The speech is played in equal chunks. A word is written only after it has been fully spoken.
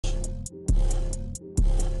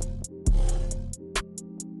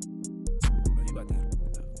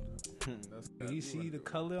Do you see the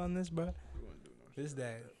color on this, bro? This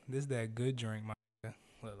that good drink, my nigga.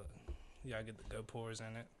 Look. You gotta get the good pours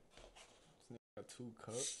in it. This nigga got 2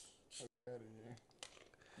 cups.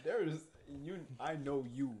 There is you. I know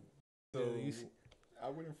you, so I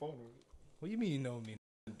wouldn't follow it. What do you mean you know me?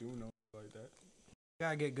 I do know like that. You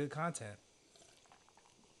gotta get good content.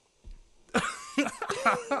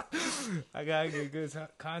 I gotta get good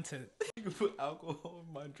content. You can put alcohol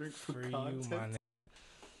in my drink for content. You, my nigga.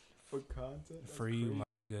 For content? That's for you, my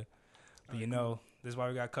nigga. But you know, this is why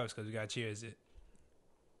we got cups, because we got cheers it.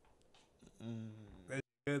 That's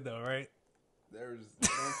good though, right? Don't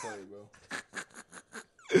play, bro.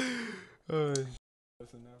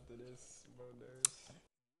 Listen after this, bro.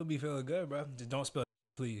 You'll be feeling good, bro. Just don't spill it,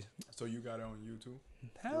 please. So you got it on YouTube?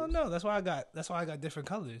 Hell no. That's why I got different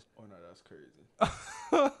colors. Oh no, that's crazy.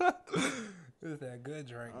 This is that good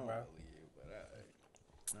drink, bro. Believe,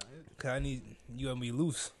 but Cause I need you gonna be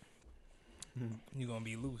loose. You gonna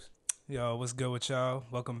be loose. Yo, what's good with y'all?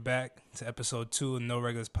 Welcome back to episode 2 of No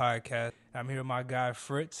Regulars Podcast. I'm here with my guy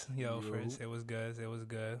Fritz. Yo, Fritz, it was good. It was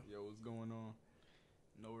good. Yo, what's going on?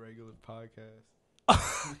 No Regulars Podcast.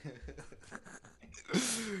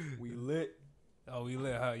 We lit. Oh, we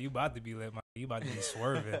lit, huh? You about to be lit, man. You about to be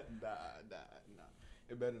swerving. Nah.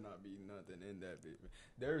 It better not be nothing in that bit.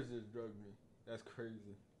 Darris just drugged me. That's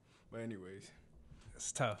crazy. But anyways.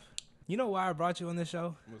 It's tough. You know why I brought you on this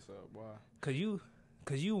show? What's up? Why?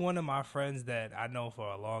 Cause you one of my friends that I know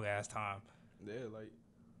for a long ass time. Yeah, like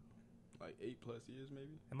 8+ years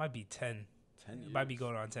maybe. It might be 10. 10 years. It might be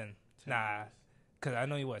going on 10. Nah, years. Cause I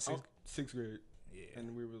know you what 6th grade. Yeah.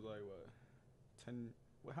 And we was like what 10.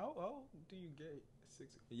 Well, how old do you get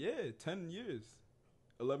 6? Yeah, 10 years.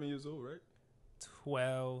 11 years old, right?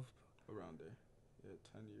 12. Around there. Yeah,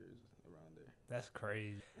 10 years around there. That's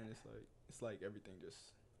crazy. And it's like everything just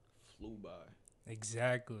flew by.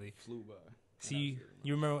 Exactly. Flew by. See,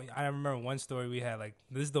 you remember? I remember one story we had. Like,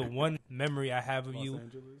 this is the one memory I have of Los you.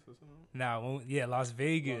 Angeles or something? Nah, Las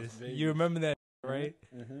Vegas. You remember that, right?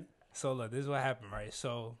 Mm-hmm. So look, this is what happened, right?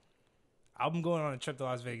 So I'm going on a trip to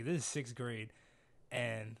Las Vegas. This is 6th grade,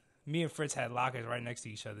 and me and Fritz had lockers right next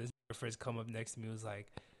to each other. This Fritz come up next to me, was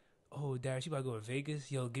like, "Oh, Darris, you about to go to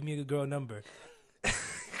Vegas? Yo, give me a girl number."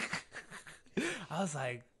 I was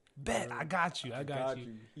like, "Bet, I got you. I got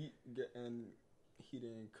you." He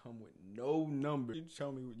didn't come with no number. You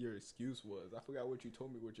tell me what your excuse was. I forgot what you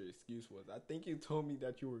told me what your excuse was. I think you told me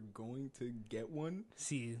that you were going to get one.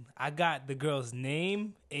 See, I got the girl's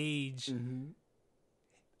name, age. Mm-hmm.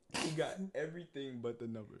 You got everything but the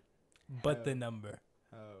number. The number.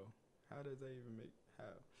 How does that even make... How?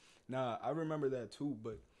 Nah, I remember that too,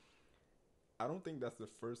 but I don't think that's the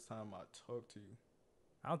first time I talked to you.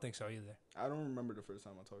 I don't think so either. I don't remember the first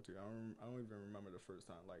time I talked to you. I don't even remember the first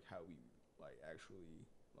time, like, how we... like actually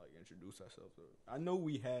like introduce ourselves. I know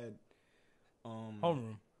we had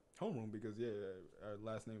homeroom because our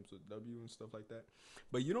last names was W and stuff like that.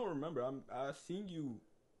 But you don't remember. I seen you.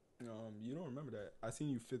 You don't remember that. I seen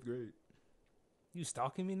you 5th grade. You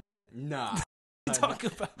stalking me? Nah. What you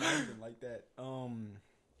talking about? Not even like that.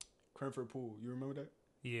 Cranford Pool. You remember that?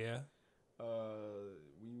 Yeah.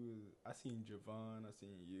 I seen Javon. I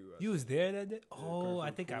seen you. You was there that day? Yeah, oh, I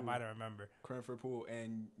Cranford think Pool. I might have remember. Cranford Pool,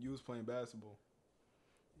 and you was playing basketball.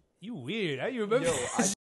 You weird. How you remember? Yo,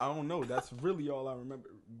 I don't know. That's really all I remember.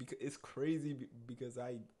 Because it's crazy because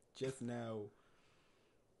I just now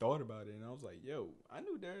thought about it, and I was like, yo, I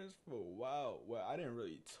knew Darris for a while. Well, I didn't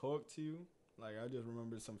really talk to you. Like, I just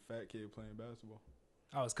remember some fat kid playing basketball.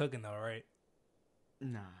 I was cooking though, right?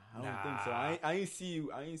 Nah, I don't think so.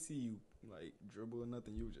 I ain't see you like dribble or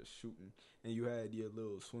nothing. You were just shooting, and you had your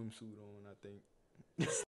little swimsuit on, I think.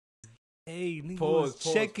 Hey, nigga pause,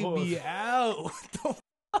 was checking me out. What the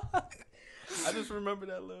fuck? I just remember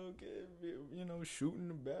that little kid, shooting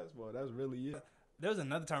the basketball. That's really it. There was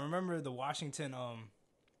another time. Remember the Washington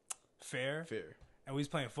fair? And we was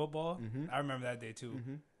playing football. Mm-hmm. I remember that day too.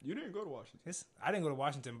 Mm-hmm. You didn't go to Washington. I didn't go to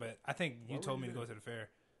Washington, but I think you told me to go to the fair.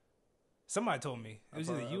 Somebody told me. It was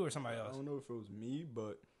either you or somebody else. I don't know if it was me,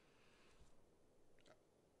 but...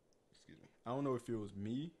 Excuse me. I don't know if it was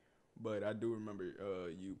me, but I do remember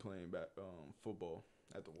you playing football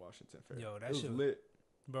at the Washington Fair. Yo, that shit was lit.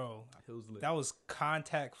 Bro, it was lit. That was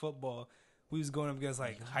contact football. We was going up against,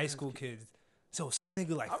 like, high school kids. So, some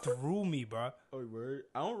nigga, like, threw me, bro. Oh, word?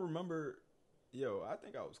 I don't remember... Yo, I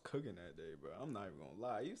think I was cooking that day, bro. I'm not even gonna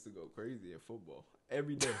lie. I used to go crazy at football.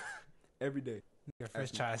 Every day. Every day. Your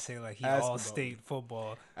first try to say like he all-state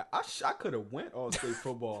football. I could have went all-state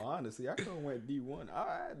football, honestly. I could have went D1.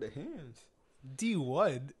 I had the hands.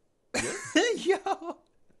 D1? Yeah. Yo.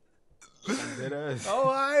 Dead ass. Oh,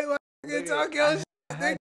 I can talk your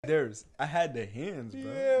shit. I had the hands, bro.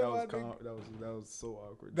 Yeah, that was so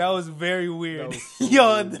awkward. That was very weird.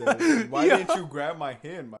 That was so weird, why didn't you grab my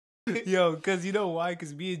hand? Yo, because you know why?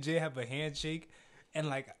 Because me and Jay have a handshake, and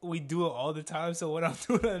like we do it all the time. So when I'm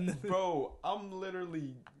doing bro, I'm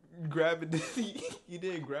literally grabbing the you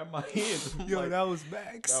didn't grab my hand. Yo, like, that was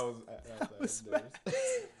Max. That was Max.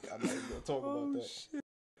 I'm not even gonna talk about that. Shit.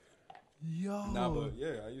 Yo. Nah, but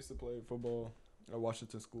yeah, I used to play football at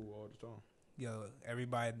Washington School all the time. Yo,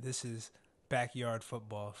 everybody, this is backyard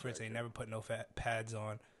football. Fritz ain't never put no pads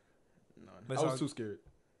on. No, but I was too scared.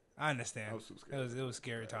 I understand. I was too scared. It was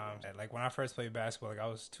scary times. Like when I first played basketball, like I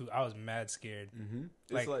was mad scared. Mm-hmm.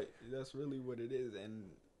 It's like that's really what it is, and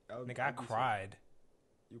I cried.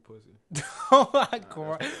 You pussy. I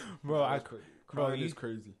cried, bro. Crying is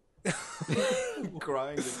crazy.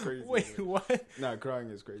 Crying is crazy. Wait, man. what? Nah, crying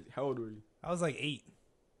is crazy. How old were you? I was like 8.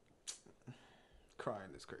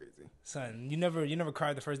 Crying is crazy. Son, you never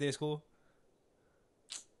cried the first day of school?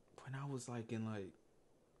 When I was like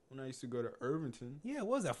when I used to go to Irvington. Yeah,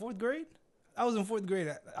 what was that, 4th grade? I was in 4th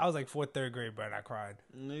grade. I was like 4th, 3rd grade, bro, and I cried.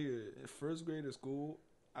 Nigga, first grade of school,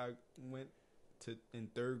 I went to in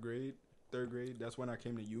 3rd grade. 3rd grade, that's when I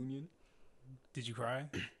came to Union. Did you cry?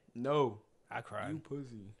 No. I cried. You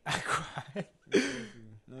pussy. I cried. No,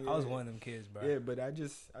 yeah. I was one of them kids, bro. Yeah, but I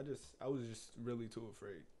was just really too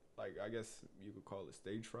afraid. Like, I guess you could call it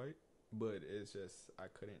stage fright, but it's just, I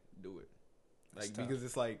couldn't do it. Like, because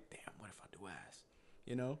it's like, damn, what if I do ass?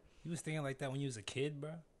 You know? You was thinking like that when you was a kid,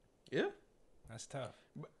 bro? Yeah. That's tough.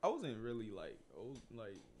 But I wasn't really, like, old,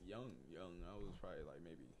 like, young. I was probably, like,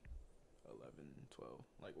 maybe 11, 12.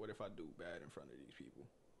 Like, what if I do bad in front of these people?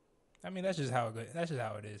 I mean, that's just how it is.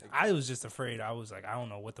 Exactly. I was just afraid. I was like, I don't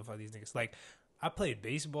know what the fuck these niggas. Like, I played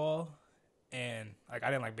baseball, and like I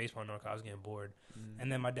didn't like baseball no, because I was getting bored. Mm.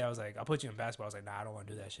 And then my dad was like, "I'll put you in basketball." I was like, "Nah, I don't want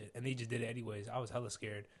to do that shit." And he just did it anyways. I was hella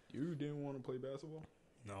scared. You didn't want to play basketball?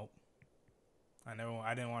 Nope. I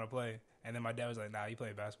didn't want to play. And then my dad was like, "Nah, you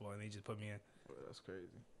play basketball," and he just put me in. Well, that's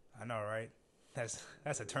crazy. I know, right? That's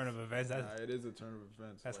a turn of events. It is a turn of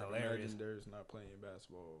events. That's like, hilarious. Imagine Darris not playing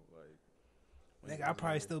basketball. Like, nigga, I'll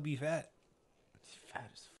probably still be fat. Fat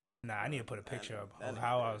as Nah, I need to put a picture up of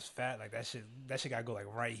how I was fat. Like that shit gotta go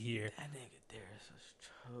like right here. That nigga Darris was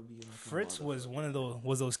chubby. Like Fritz was one of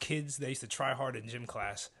those kids that used to try hard in gym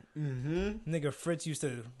class. Mm-hmm. Nigga, Fritz used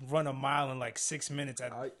to run a mile in like 6 minutes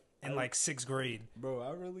in like 6th grade. Bro,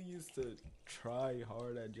 I really used to try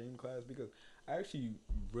hard at gym class because I actually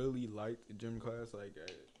really liked gym class. Like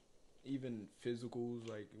even physicals,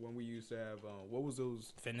 like when we used to have what was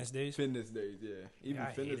those fitness days? Fitness days, yeah. Even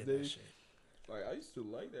fitness days. That like I used to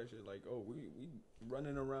like that shit. Like, oh, we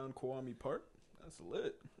running around Kwame Park. That's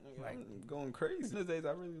lit. Like, I'm going crazy. Fitness days,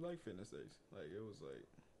 I really like fitness days. Like it was like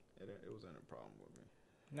it wasn't a problem with me.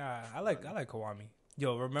 Nah, I like Kwame.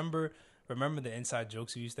 Yo, remember the inside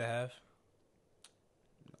jokes we used to have?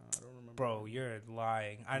 Nah, I don't remember. Bro, you're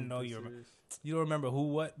lying. I know you remember. You don't remember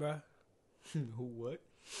who what, bro? Who what?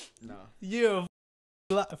 Nah. Yeah.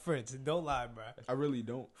 Fritz, don't lie, bro. I really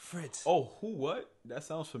don't. Fritz. Oh, who what? That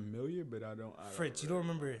sounds familiar, but I don't. Fritz, you don't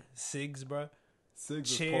remember Sigs, bro?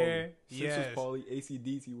 Sigs Chair. was Paulie. Sigs was Paulie.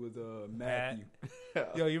 AC/DC was Matthew.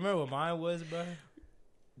 Yo, you remember what mine was, bro?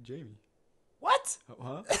 Jamie. What?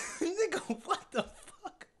 Huh? Nigga, what the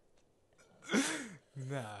fuck?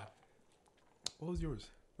 Nah. What was yours?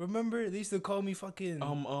 Remember they used to call me fucking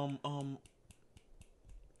Damn.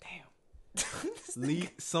 Lee.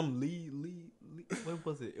 What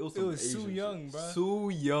was it? It was Sue Young, bro. Sue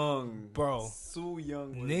Young, bro. Sue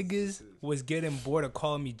Young. Niggas was getting bored of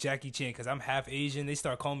calling me Jackie Chan because I'm half Asian. They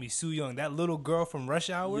start calling me Sue Young. That little girl from Rush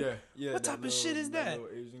Hour. Yeah. What type of shit is that?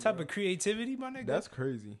 Type of creativity, my nigga. That's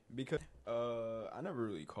crazy because I never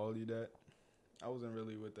really called you that. I wasn't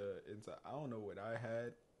really with the inside. I don't know what I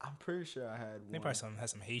had. I'm pretty sure I had one. They probably had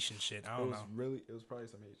some Haitian shit. I don't know. It was probably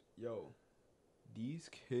some Haitian. Yo, these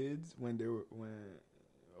kids when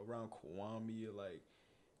around Kwame,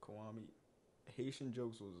 Haitian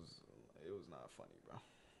jokes was not funny,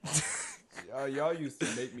 bro. y'all used to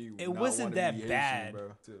make me. It wasn't that Haitian, bad,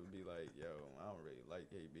 bro. To be like, yo, I don't really like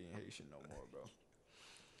being Haitian no more, bro.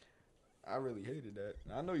 I really hated that.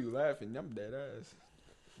 I know you laughing. I'm dead ass.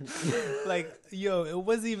 Like, yo, it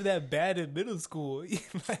wasn't even that bad in middle school.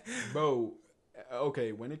 Bro,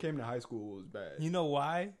 okay, when it came to high school, it was bad. You know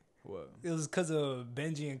why? What? It was because of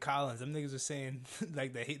Benji and Collins. Them niggas were saying,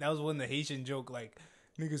 like, that was one of the Haitian joke, like,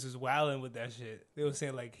 niggas was wilding with that shit. They were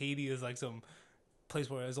saying, like, Haiti is, like, some place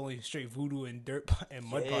where there's only straight voodoo and dirt and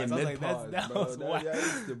mud pots. I was like, that was wild. I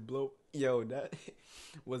used to blow. Yo, that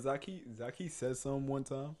was Zaki said something one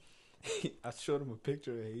time. I showed him a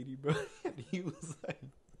picture of Haiti, bro, and he was like,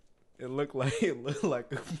 It looked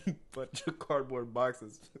like a bunch of cardboard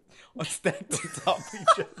boxes stacked on top of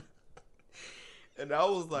each other. And I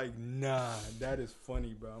was like, nah, that is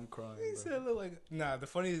funny, bro. I'm crying. He said it looked like the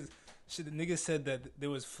funniest shit. The nigga said that there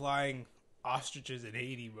was flying ostriches in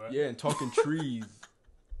Haiti, bro. Yeah, and talking trees.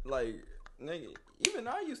 Like, nigga, even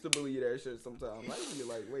I used to believe that shit sometimes. I used to be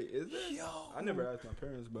like, wait, is that? Yo, I never asked my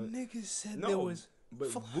parents, but niggas said there was. But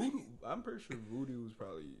voodoo, I'm pretty sure voodoo was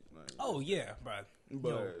probably like. Oh yeah, bro.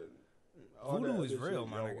 But voodoo is real,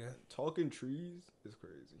 my nigga. Talking trees is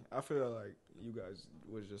crazy. I feel like you guys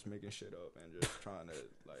was just making shit up and just trying to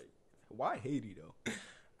like. Why Haiti though?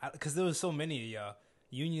 Because there was so many of y'all.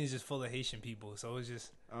 Union is just full of Haitian people, so it was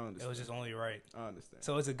just only right. I understand.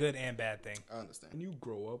 So it's a good and bad thing. I understand. And you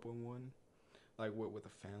grow up on one, like with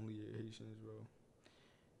a family of Haitians, bro.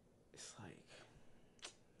 It's like,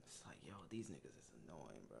 yo, these niggas is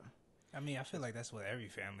annoying, bro. I mean, I feel like that's with every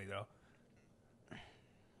family though.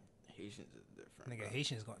 Haitians is different. Nigga, bro.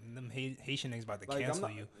 Haitians Haitian niggas about to cancel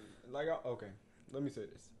you. Okay, let me say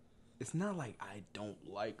this. It's not like I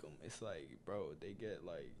don't like them. It's like, bro, they get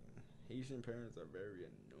like. Haitian parents are very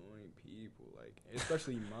annoying people, like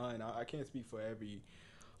especially mine. I can't speak for every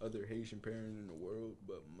other Haitian parent in the world,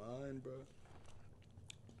 but mine, bro.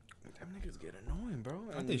 Them niggas get annoying, bro.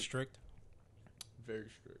 Aren't they strict? Very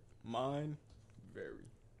strict. Mine, very.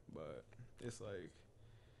 But it's like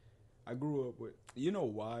I grew up with. You know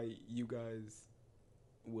why you guys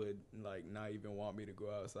would like not even want me to go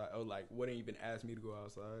outside, or like wouldn't even ask me to go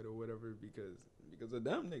outside or whatever because of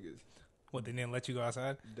them niggas. What, they didn't let you go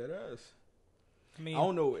outside? Dead ass. I mean, I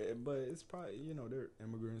don't know, but it's probably, they're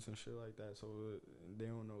immigrants and shit like that, so they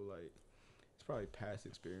don't know, like, it's probably past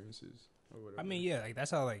experiences or whatever. I mean, yeah, like,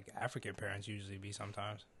 that's how, like, African parents usually be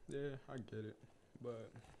sometimes. Yeah, I get it.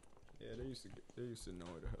 But, yeah, they used to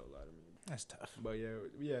annoy the hell out of me. That's tough. But, yeah,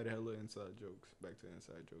 we had hella inside jokes. Back to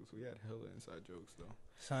inside jokes. We had hella inside jokes, though.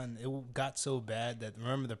 Son, it got so bad that,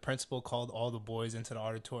 remember the principal called all the boys into the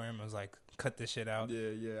auditorium and was like, cut this shit out? Yeah,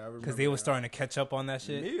 I remember. Because they were starting to catch up on that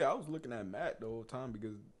shit? Me, I was looking at Matt the whole time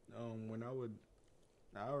because when I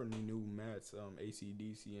already knew Matt's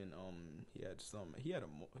AC/DC and he had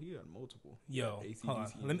multiple. Yo, hold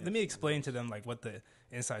on. Let me explain to them like what the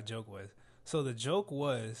inside joke was. So the joke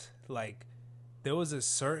was like there was a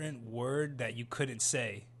certain word that you couldn't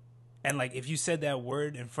say. And, like, if you said that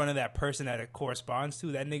word in front of that person that it corresponds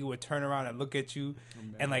to, that nigga would turn around and look at you,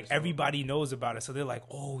 and, like, everybody knows about it. So they're like,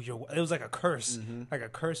 oh, it was like a curse, like a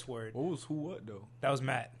curse word. What was who what, though? That was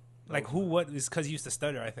Matt. Like, who what is because he used to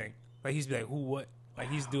stutter, I think. Like, he used to be like, who what? Like,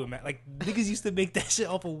 he used to do it, Matt. Like, niggas used to make that shit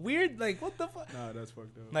off of weird, like, what the fuck? Nah, that's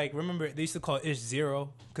fucked up. Like, remember, they used to call Ish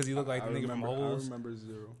Zero because he looked like the nigga from Holes. I remember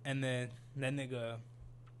Zero. And then that nigga,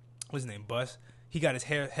 what's his name, Bus? He got his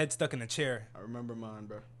head stuck in a chair. I remember mine,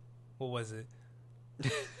 bro. What was it?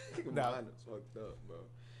 Mine is fucked up, bro.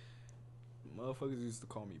 Motherfuckers used to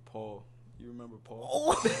call me Paul. You remember Paul?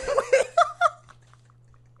 Oh.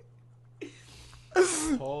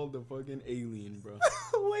 Paul the fucking alien, bro.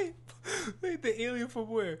 Wait, the alien from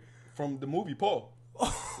where? From the movie Paul.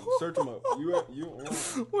 Oh. Search him up.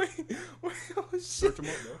 Wait, oh shit. Search him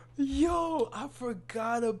up, bro. Yo, I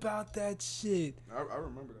forgot about that shit. I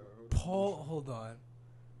remember that. Paul, hold on.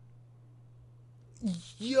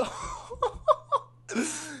 Yo.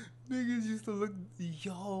 Niggas used to look.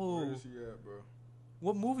 Yo. Where is he at, bro?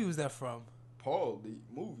 What movie was that from? Paul, the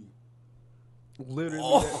movie. Literally.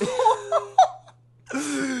 Oh.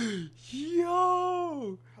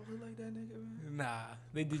 Yo. I look like that nigga, man. Nah,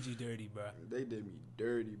 they did you dirty, bro. They did me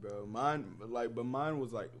dirty, bro. But mine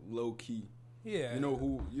was like low key. Yeah. You know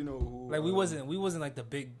who? Like we wasn't like the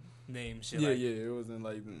big name shit. Yeah, like, yeah. It wasn't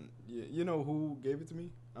like. Yeah, you know who gave it to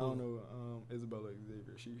me? I don't know. Isabella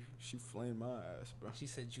Xavier. She flamed my ass, bro. She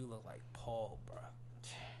said you look like Paul, bro.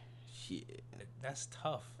 Shit. That's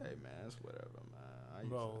tough. Hey man, it's whatever, man.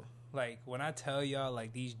 Bro, like when I tell y'all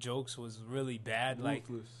like these jokes was really bad,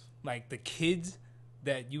 ruthless. like the kids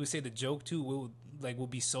that you would say the joke to will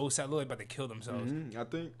be so sad, look like about to kill themselves. Mm-hmm.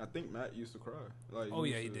 I think Matt used to cry. Like,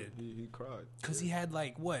 he did. He cried because he had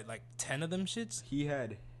like 10 of them shits. He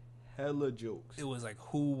had hella jokes. It was like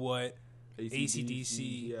who, what, AC/DC.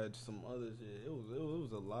 He had some other shit. It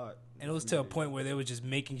was a lot. And it was to a point where they were just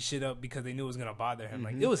making shit up because they knew it was gonna bother him.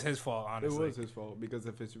 Like it was his fault, honestly. It was his fault because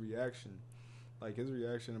of his reaction. Like his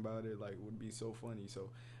reaction about it, like would be so funny. So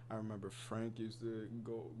I remember Frank used to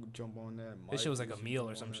go jump on that. This shit was like a meal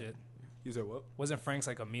or some shit. You said what? Wasn't Frank's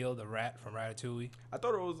like a meal, the rat from Ratatouille? I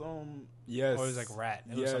thought it was yes. Or it was like rat.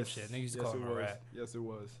 It was some shit. Niggas used to call him a rat. Yes, it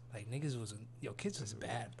was. Like niggas was kids was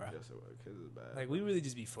bad, bro. Yes, it was. Kids was bad. Like we really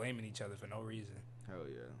just be flaming each other for no reason. Hell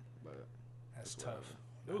yeah, but that's tough.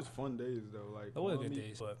 It was fun days though. Like it was good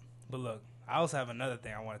days. But But look, I also have another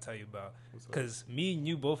thing I want to tell you about. Because me and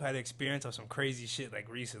you both had experience of some crazy shit like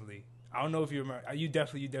recently. I don't know if you remember. You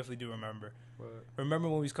definitely do remember. What? Remember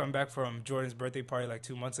when we was coming back from Jordan's birthday party like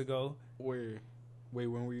 2 months ago? Wait,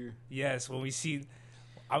 when we? Yes, when we see.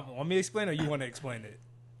 Want me to explain or you want to explain it?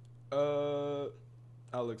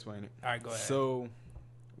 I'll explain it. All right, go ahead. So,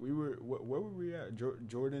 we were. Where were we at?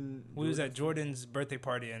 Jordan. We was at Jordan's birthday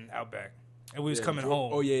party in Outback, and we was coming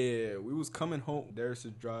home. Oh yeah. We was coming home. Darris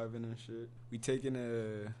is driving and shit. We taking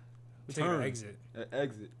an exit. An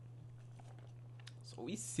exit. So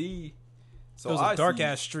we see. So it was a dark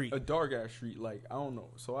ass street. A dark ass street. Like I don't know.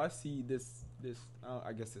 So I see this.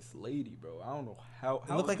 I guess this lady, bro. I don't know how.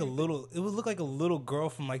 It looked like a little. It would look like a little girl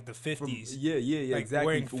from like the 50s. Yeah, like exactly.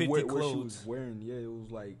 Wearing 50 clothes. What she was wearing, yeah, it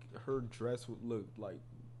was like her dress would look like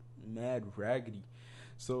mad raggedy.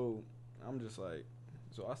 So I'm just like,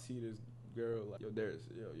 so I see this girl like,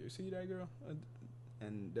 you see that girl?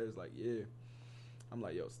 And there's like, yeah. I'm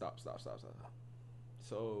like, yo, stop. So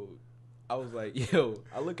I was like, yo,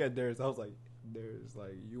 I look at Darris. I was like, Darris,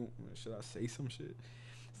 like, should I say some shit?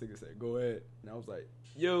 This nigga said, go ahead. And I was like,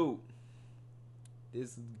 yo,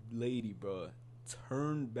 this lady, bro,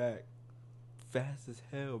 turned back fast as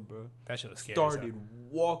hell, bro. That shit was scary. Started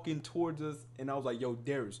walking towards us, and I was like, yo,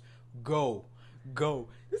 Darris, go.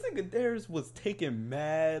 This nigga Darris was taking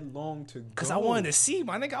mad long to go. Because I wanted to see,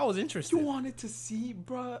 my nigga. I was interested. You wanted to see,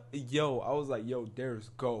 bro? Yo, I was like, yo, Darris,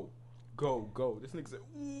 go. This nigga said,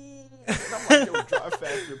 ooh. And I'm like, yo, drive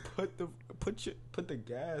faster. Put the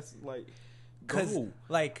gas, like, go.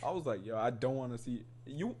 Like, I was like, yo, I don't want to see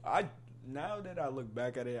you. Now that I look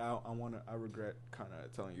back at it, I regret kind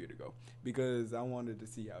of telling you to go because I wanted to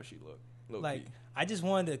see how she looked. Like, I just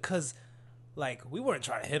wanted to, cause like we weren't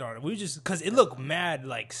trying to hit on it. We were just cause it looked mad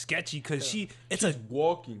like sketchy. Cause she's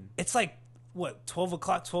walking. It's like what 12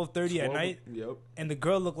 o'clock, 12:30 at night. Yep. And the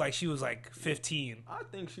girl looked like she was like 15. I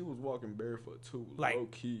think she was walking barefoot too, like low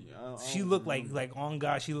key. She looked like on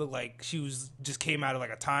God. She looked like she was just came out of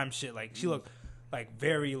like a time shit. Like she looked like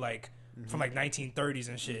very like. Mm-hmm. From like 1930s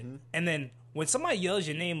and shit. Mm-hmm. And then when somebody yells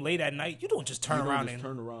your name late at night, you don't just turn around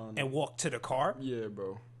and walk to the car. Yeah,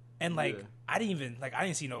 bro. And like I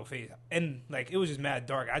didn't see no face. And like it was just mad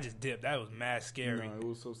dark. I just dipped. That was mad scary. No, it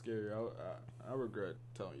was so scary. I regret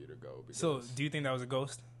telling you to go. So do you think that was a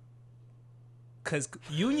ghost? Cause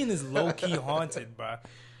Union is low key haunted, bro.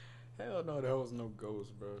 Hell no, there was no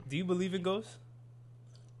ghost, bro. Do you believe in ghosts?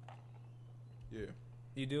 Yeah.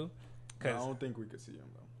 You do? No, I don't think we could see them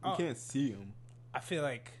though. You can't see them. I feel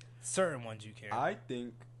like certain ones you can. I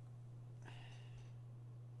think.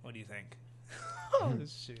 What do you think? Oh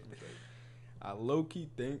shit! I low key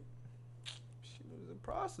think she was a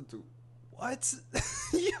prostitute. What?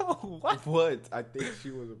 Yo, what? What? I think she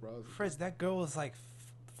was a prostitute. Fritz, that girl was like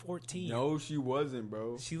 14. No, she wasn't,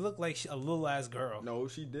 bro. She looked like a little ass girl. No,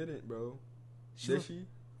 she didn't, bro. Did she?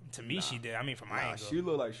 To me, she did. I mean, from my angle. She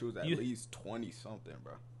looked like she was at least 20 something,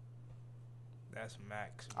 bro. That's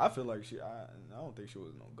max. I feel like I don't think she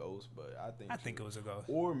was no ghost, but I think it was a ghost.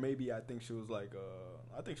 Or maybe I think she was like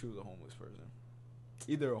I think she was a homeless person.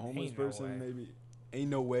 Either a homeless person, maybe. Ain't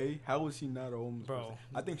no way. How was she not a homeless person?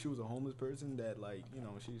 I think she was a homeless person that like,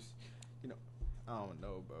 she's, I don't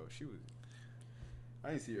know, bro. She was.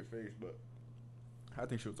 I didn't see her face, but I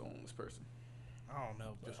think she was a homeless person. I don't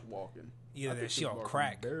know, bro. Just walking. Either that she on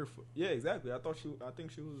crack. Barefoot. Yeah, exactly. I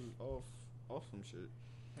think she was off some shit.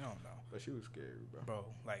 I don't know. But she was scary, bro.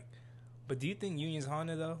 But do you think Union's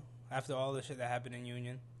haunted, though? After all the shit that happened in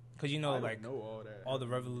Union? Because, I know all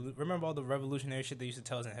that. Remember all the revolutionary shit they used to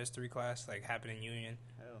tell us in history class? Like, happened in Union?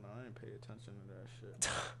 Hell no, I didn't pay attention to that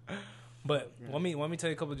shit. But let me tell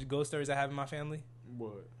you a couple of ghost stories I have in my family.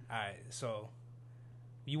 What? Alright, so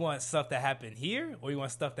you want stuff that happened here? Or you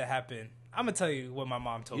want stuff that happened... I'm going to tell you what my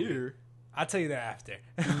mom told me. I'll tell you that after.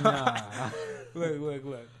 Nah.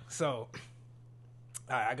 Look. So...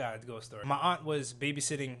 I got a ghost story. My aunt was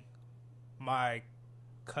babysitting my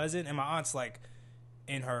cousin, and my aunt's like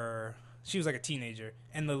she was like a teenager,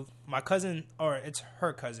 and my cousin, or it's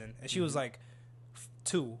her cousin, and she was like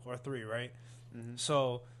 2 or 3, right? Mm-hmm.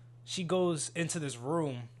 So she goes into this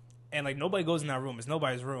room, and like nobody goes in that room. It's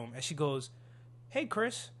nobody's room, and she goes, "Hey,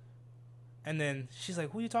 Chris," and then she's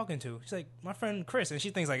like, "Who are you talking to?" She's like, "My friend Chris," and she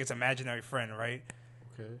thinks like it's an imaginary friend, right?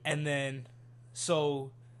 Okay. And then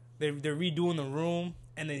so they're redoing the room.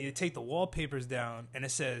 And then you take the wallpapers down, and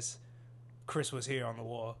it says, "Chris was here" on the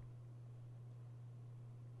wall.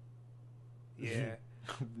 Yeah.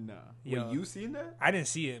 Nah. Yo, wait, you seen that? I didn't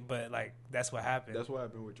see it, but like that's what happened. That's what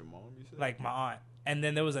happened with your mom, you said? Like my aunt. And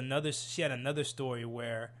then there was she had another story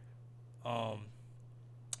where,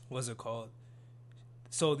 what's it called?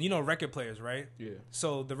 So, you know, record players, right? Yeah.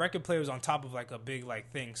 So the record player was on top of like a big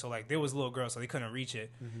like thing. So like there was a little girl, so they couldn't reach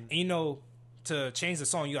it. Mm-hmm. And you know, to change the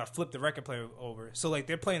song, you gotta flip the record player over. So like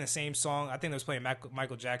they're playing the same song. I think they was playing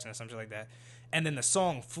Michael Jackson or something like that. And then the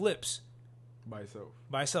song flips by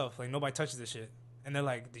itself. Like nobody touches the shit. And they're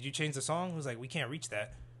like, "Did you change the song?" It was like, "We can't reach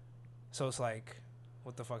that." So it's like,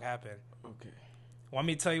 what the fuck happened? Okay. Want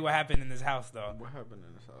me to tell you what happened in this house though? What happened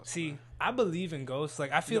in this house? See, I believe in ghosts.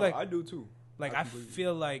 Like I feel like I do too. Like I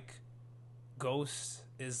feel like ghosts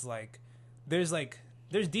is like there's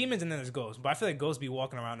demons and then there's ghosts, but I feel like ghosts be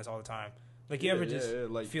walking around us all the time. Like you ever just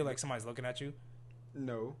like, feel like somebody's looking at you?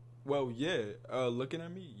 No. Well, yeah, looking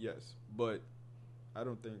at me, yes, but I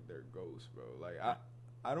don't think they're ghosts, bro. Like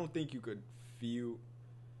I don't think you could feel.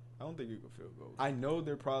 I don't think you could feel ghosts. I know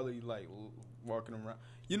they're probably like walking around.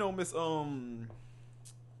 You know, Miss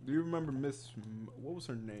do you remember Miss? What was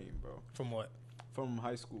her name, bro? From what? From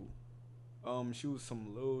high school. She was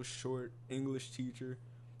some little short English teacher,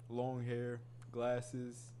 long hair,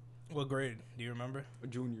 glasses. What grade? Do you remember?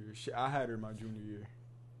 Junior. I had her my junior year.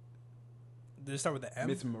 Did it start with the M?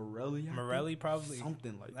 Miss Morelli. Morelli, probably.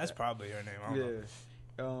 Something like that. That's probably her name. I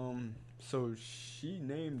don't know. So she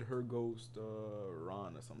named her ghost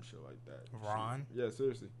Ron or some shit like that. Ron? Yeah,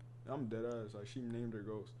 seriously. I'm dead ass. Like she named her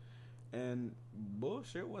ghost. And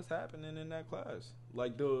bullshit was happening in that class.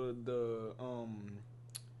 Like the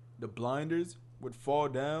blinders would fall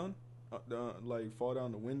down, fall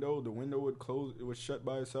down the window. The window would close. It would shut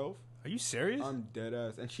by itself. Are you serious? I'm dead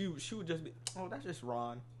ass. And she would just be, oh, that's just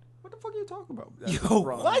Ron. What the fuck are you talking about? That's Ron,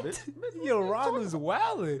 what? Bitch, yo, Ron was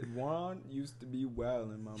wildin'. Ron used to be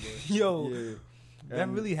wildin', my boy. Yo, yeah. That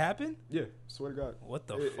really happened? Yeah, swear to God. What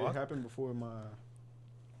the fuck? It happened before in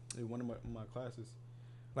one of my classes.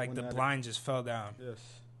 Like the blind just fell down. Yes.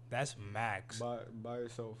 That's max. By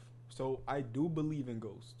itself. So I do believe in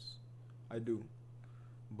ghosts. I do.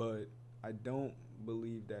 But I don't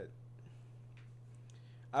believe that.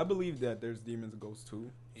 I believe that there's demons and ghosts too.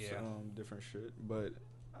 Yeah. Different shit. But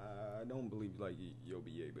I don't believe like you'll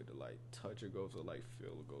be able to like touch a ghost or like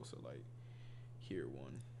feel a ghost or like hear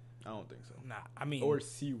one. I don't think so. Nah, I mean, or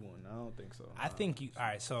see one. I don't think so. I think you. All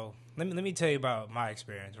right, so let me tell you about my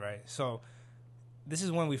experience. Right, so this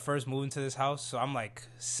is when we first moved into this house. So I'm like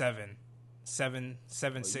seven,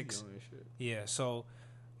 6. Yeah. So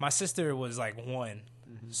my sister was like 1.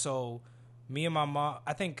 Mm-hmm. So me and my mom.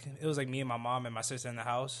 I think it was like me and my mom and my sister in the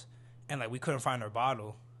house, and like we couldn't find her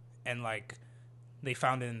bottle, and like they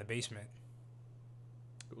found it in the basement.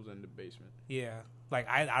 It was in the basement. Yeah. Like,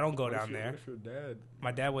 I don't go down there. Where's your dad?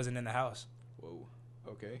 My dad wasn't in the house. Whoa.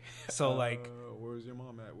 Okay. So, like... where was your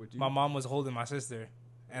mom at with you? My mom was holding my sister.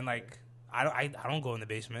 And, like, I don't go in the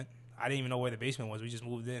basement. I didn't even know where the basement was. We just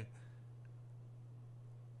moved in.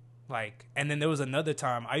 Like, and then there was another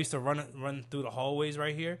time. I used to run through the hallways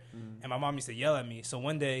right here. Mm-hmm. And my mom used to yell at me. So,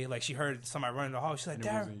 one day, like, she heard somebody running the hall. She's like, Darris.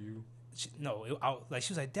 It wasn't you? She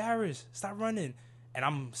was like, Darris, stop running. And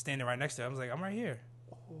I'm standing right next to her. I was like, I'm right here.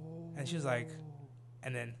 Oh. And she was like...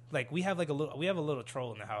 And then, like, we have a little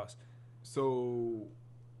troll in the house. So,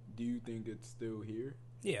 do you think it's still here?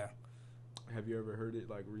 Yeah. Have you ever heard it,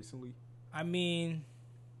 like, recently? I mean,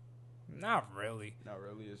 not really. Not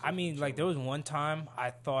really? I mean, like, there was one time I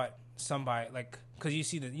thought somebody, like, because you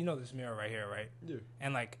see this mirror right here, right? Yeah.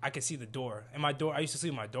 And, like, I could see the door. And my door, I used to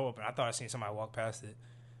sleep with my door open. I thought I seen somebody walk past it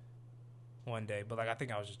one day. But, like, I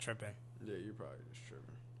think I was just tripping. Yeah, you're probably just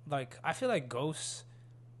tripping. Like, I feel like ghosts,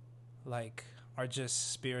 like... are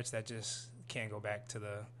just spirits that just can't go back to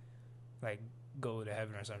go to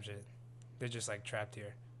heaven or some shit. They're just, like, trapped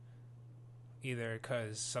here. Either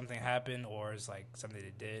because something happened or it's, like, something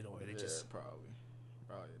they did or they just... probably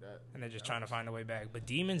that. And they're just trying to find a way back. But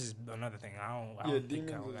demons is another thing. I don't think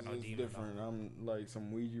I got no demon. Different. I'm, like, some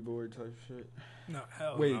Ouija board type shit. No,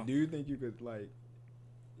 hell Wait, no. do you think you could, like...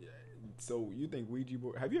 So, you think Ouija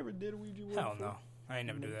board... Have you ever did a Ouija board Hell before? no. I ain't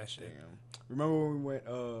never do that shit. Damn. Remember when we went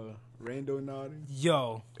rando nodding?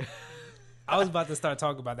 Yo. I was about to start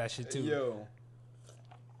talking about that shit too. Yo.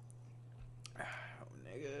 Oh,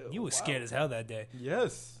 nigga. You was scared as hell that day.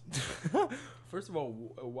 Yes. First of all,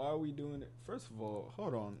 why are we doing it? First of all,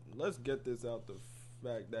 hold on. Let's get this out the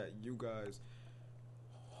fact that you guys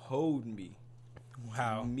hold me.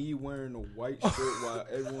 How? Me wearing a white shirt while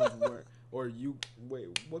everyone's wearing... Or you...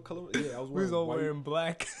 Wait, what color? Yeah, I was wearing We was all white. wearing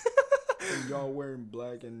black. And y'all wearing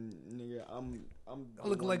black and nigga, I'm I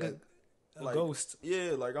look like a ghost.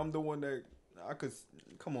 Yeah, like I'm the one that I could.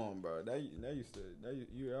 Come on, bro.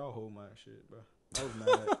 I'll hold my shit, bro. I was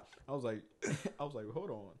mad. I was like,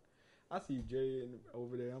 hold on. I see Jay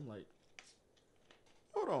over there. I'm like,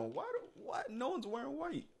 hold on. Why no one's wearing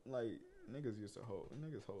white? Like, niggas used to hold me,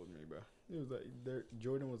 bro. It was like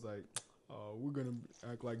Jordan was like, "Oh, we're gonna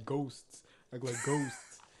act like ghosts, And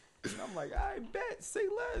I'm like, "I bet, say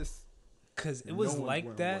less." Cause it was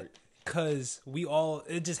like that. White. Cause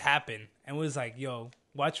it just happened, and was like, "Yo,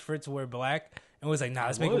 watch Fritz wear black," and was like, "Nah,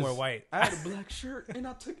 let's make him wear white." I had a black shirt and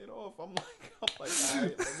I took it off. I'm like, all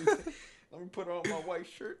right, let me put on my white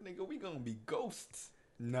shirt, nigga. We gonna be ghosts.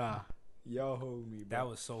 Nah, y'all hold me, bro. That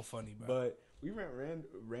was so funny, bro. But we went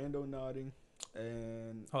rando nodding,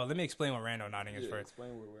 and let me explain what rando nodding is first.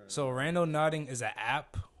 Explain what So rando nodding is an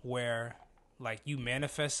app where like you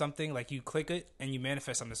manifest something, like you click it and you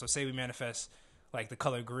manifest something. So say we manifest like the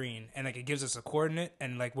color green, and like it gives us a coordinate,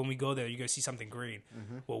 and like when we go there, you're gonna see something green.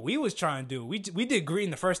 Mm-hmm. What we was trying to do, we did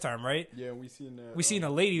green the first time, right? Yeah, we seen a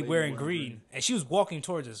lady wearing green, and she was walking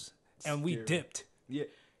towards us, and we dipped. Yeah,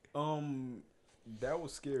 that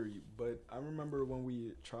was scary. But I remember when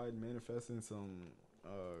we tried manifesting some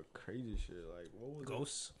crazy shit, like what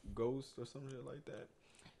was ghosts or some shit like that.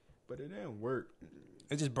 But it didn't work.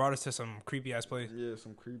 It just brought us to some creepy ass place. Yeah,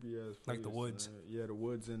 some creepy ass place. Like the woods. Yeah, the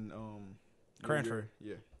woods in Cranford.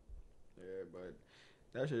 Yeah, but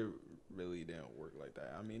that shit really didn't work like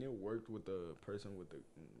that. I mean, it worked with the person with the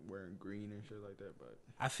wearing green and shit like that, but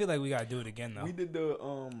I feel like we gotta do it again though. We did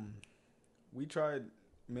we tried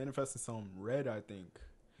manifesting some red, I think.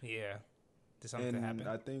 Yeah. Did something happen?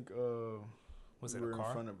 I think was it we were a car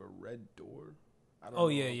in front of a red door? I don't know.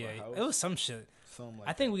 Yeah. It was some shit. Something like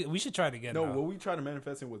I think we should try it again. No, what we tried to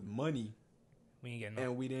manifest was money. We didn't get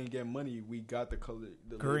and we didn't get money. We got the color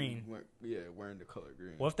green. Wearing the color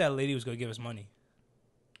green. What if that lady was gonna give us money?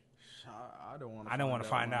 I don't want. I don't want to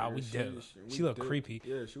find out. We did. She looked creepy.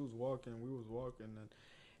 Yeah, she was walking. We was walking,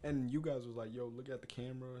 and you guys was like, "Yo, look at the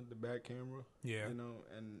camera, the back camera." Yeah. You know,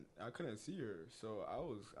 and I couldn't see her, so I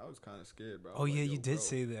was kind of scared, bro. Oh yeah, you did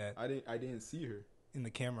say that. I didn't see her in the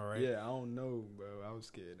camera, right? Yeah, I don't know, bro. I was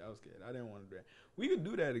scared. I didn't want to do that. We could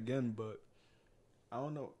do that again, but I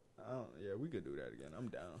don't know. Yeah, we could do that again. I'm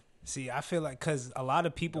down. See, I feel like because a lot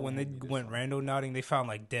of people when they went rando nodding, they found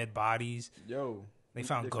like dead bodies. Yo, they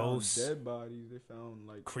found ghosts, dead bodies. They found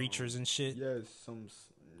like creatures and shit. Yes,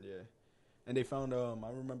 and they found.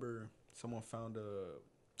 I remember someone found it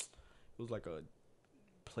was like a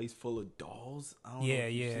place full of dolls. I don't know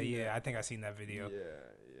yeah. I think I seen that video. Yeah.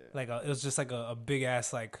 Like it was just like a big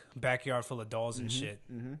ass like backyard full of dolls and shit.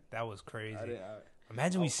 Mm-hmm. That was crazy.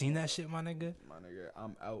 Imagine we seen that shit, my nigga. My nigga,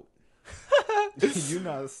 I'm out. You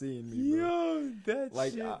not seeing me, bro. Yo, that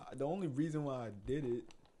like shit. The only reason why I did it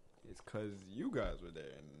is because you guys were there,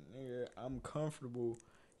 and nigga, I'm comfortable.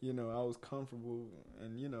 You know, I was comfortable,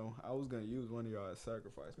 and you know, I was gonna use one of y'all as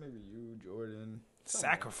sacrifice. Maybe you, Jordan.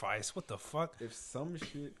 Sacrifice? What the fuck? If some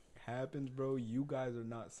shit happens, bro, you guys are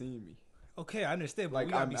not seeing me. Okay, I understand. But like,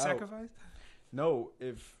 we gotta be sacrificed. No,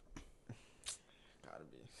 if gotta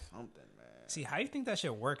be something. See, how do you think that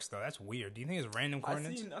shit works, though? That's weird. Do you think it's random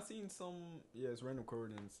coordinates? I seen some... Yeah, it's random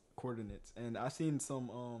coordinates. And I seen some,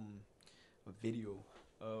 a video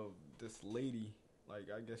of this lady. Like,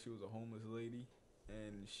 I guess she was a homeless lady.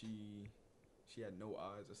 And she had no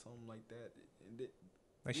eyes or something like that.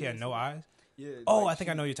 Like, she had no eyes? Yeah. Oh, like I think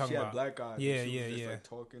I know what you're talking about. She had black eyes. Yeah, she was just, like,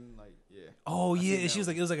 talking, like, yeah. Oh, yeah. She was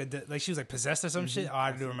like... It was like she was, like, possessed or some shit? Oh,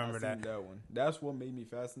 I do remember that. I seen that one. That's what made me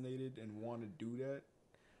fascinated and want to do that.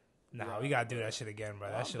 Nah, we gotta do that shit again, bro.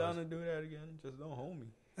 I'm down to do that again. Just don't hold me.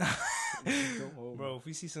 Don't hold bro, me. If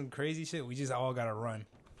we see some crazy shit, we just all gotta run.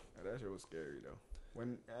 Yeah, that shit was scary though.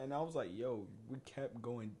 And I was like, yo, we kept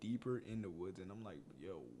going deeper in the woods, and I'm like,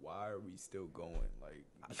 yo, why are we still going? Like,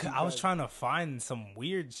 I was trying to find some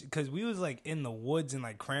weird because we was like in the woods in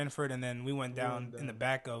like Cranford, and then we went down in the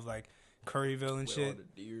back of like Curryville and shit. All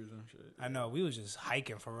the deers and shit. I know, we was just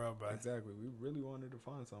hiking for real, bro. Exactly. We really wanted to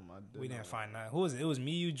find something. We didn't find that. Who was it? It was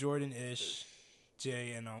me, you, Jordan, Ish,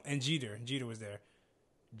 Jay, and Jeter. Jeter was there.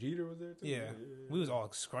 Jeter was there too? Yeah. We was all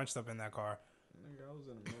scrunched up in that car. Nigga, I was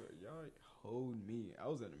in the middle. Y'all hold me. I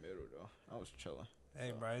was in the middle though. I was chilling. Hey,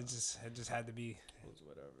 so, bro, it just had to be. It was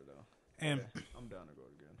whatever though. And yeah, I'm down to go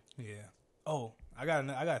again. Yeah. Oh, I got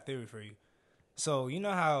a theory for you. So you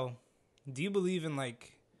know how? Do you believe in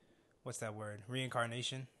like, what's that word?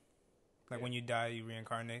 Reincarnation. Like when you die, you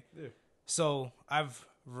reincarnate. Yeah. So I've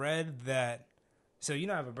read that. So you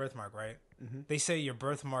know I have a birthmark, right? Mm-hmm. They say your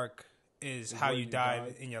birthmark is how you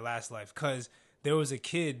died in your last life. Because there was a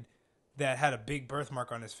kid that had a big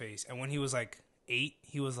birthmark on his face, and when he was like 8,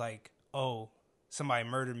 he was like, "Oh, somebody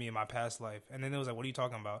murdered me in my past life." And then it was like, "What are you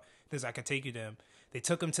talking about?" Because I could take you to him. They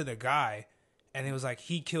took him to the guy, and it was like,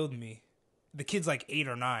 "He killed me." The kid's like 8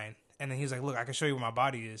 or 9, and then he's like, "Look, I can show you where my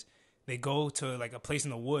body is." They go to like a place in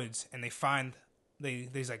the woods and they find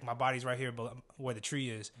There's like, my body's right here, but where the tree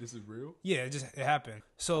is. This is real? Yeah, it happened.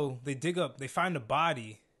 So they dig up, they find the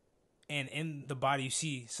body, and in the body you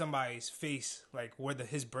see somebody's face, like where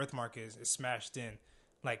his birthmark is smashed in,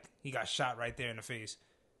 like he got shot right there in the face.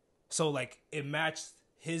 So like it matched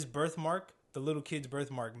his birthmark, the little kid's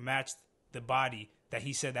birthmark matched the body that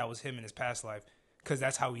he said that was him in his past life, because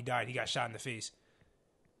that's how he died. He got shot in the face.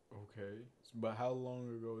 Okay, but how long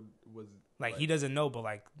ago was? Like he doesn't know, but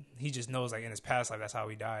like he just knows like in his past life that's how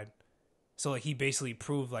he died. So like he basically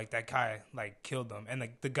proved like that guy like killed him, and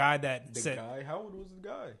like the guy that said, how old was the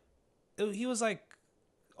guy? He was like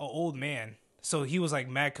an old man. So he was like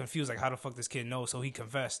mad confused, like how the fuck this kid knows? So he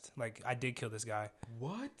confessed, like I did kill this guy.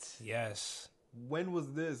 What? Yes. When was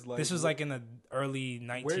this? Like this was like in the early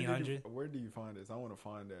 1900s. Where do you find this? I want to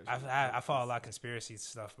find that. I follow a lot of conspiracy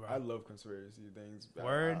stuff, bro. I love conspiracy things.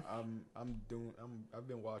 Word. I've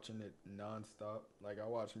been watching it nonstop. Like I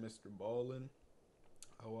watch Mr. Ballin.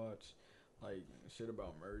 I watch like shit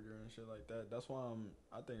about murder and shit like that. That's why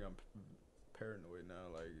I think I'm paranoid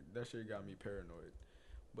now. Like that shit got me paranoid.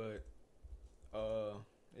 But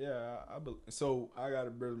yeah, so I got a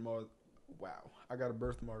birthmark. Wow, I got a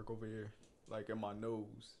birthmark over here. Like in my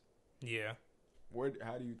nose. Yeah.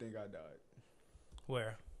 How do you think I died?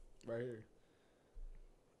 Where? Right here.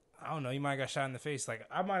 I don't know. You might have got shot in the face. Like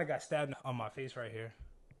I might have got stabbed on my face right here.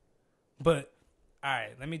 But all right,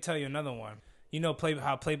 let me tell you another one. You know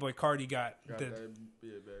how Playboy Cardi got that bag.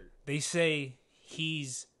 They say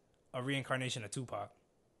he's a reincarnation of Tupac.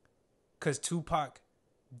 Cause Tupac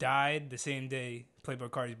died the same day Playboy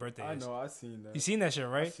Cardi's birthday is. I know. I seen that. You seen that shit,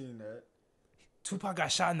 right? I seen that. Tupac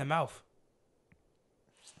got shot in the mouth.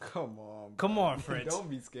 Come on, come on, Fritz. Don't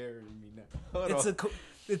be scaring me now.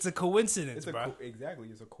 It's a coincidence, bro. Exactly,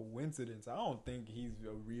 it's a coincidence. I don't think he's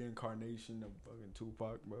a reincarnation of fucking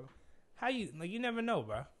Tupac, bro. How you never know,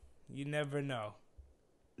 bro. You never know.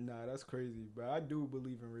 Nah, that's crazy. But I do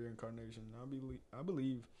believe in reincarnation. I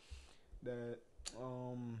believe that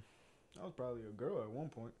I was probably a girl at one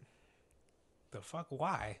point. The fuck?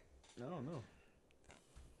 Why? I don't know.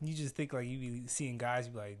 You just think like you be seeing guys,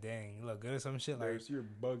 you be like, dang, you look good or some shit. Like you're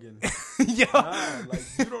bugging. Yo, nah, like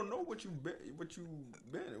you don't know what you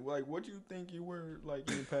been, like what you think you were like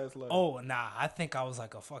in your past life. Oh nah, I think I was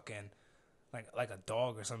like a fucking like a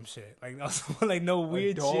dog or some shit. Like like no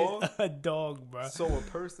weird shit. A dog, bro. So a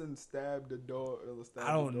person stabbed a dog.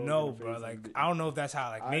 I don't know, bro. Like I don't know if that's how.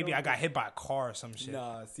 Like maybe I got hit by a car or some shit.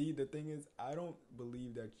 Nah, see the thing is, I don't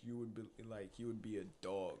believe that you would be a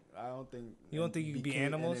dog. I don't think. You don't think you could be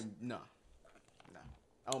animals? Nah,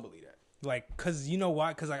 I don't believe that. Like, cause you know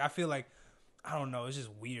why? Cause like I feel like I don't know. It's just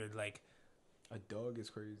weird. Like a dog is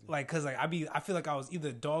crazy. Like, cause like I feel like I was either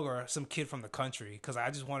a dog or some kid from the country. Cause I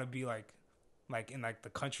just want to be like in like the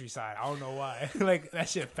countryside. I don't know why. Like that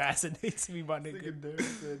shit fascinates me, my nigga.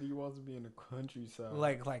 Darris said he wants to be in the countryside.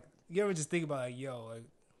 Like you ever just think about like, yo,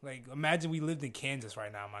 like imagine we lived in Kansas right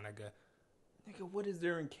now, my nigga. Nigga, what is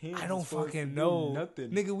there in Kansas? I don't fucking know.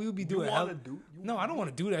 Nothing. Nigga, we would be doing. No, I don't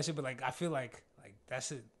want to do that shit. But like, I feel like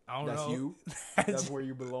that's it. I don't know. That's you. That's where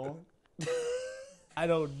you belong. I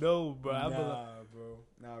don't know, bro. Bro.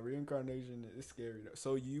 Nah, reincarnation is scary though.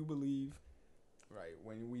 So you believe, right?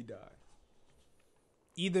 When we die.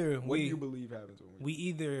 What do you believe happens when we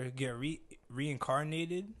either get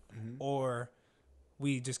reincarnated or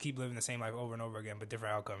we just keep living the same life over and over again, but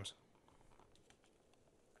different outcomes.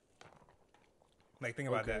 Like think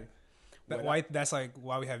about that. That's like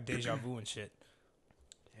why we have deja vu and shit.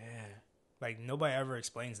 Yeah. Like nobody ever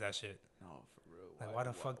explains that shit. No, for real. Like why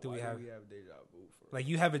the fuck do we have deja vu? Like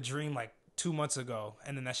you have a dream like 2 months ago,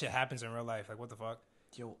 and then that shit happens in real life. Like what the fuck?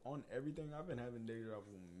 Yo, on everything, I've been having deja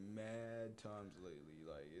vu mad times lately.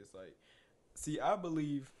 Like, it's like, see, I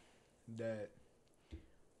believe that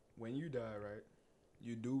when you die, right,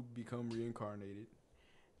 you do become reincarnated.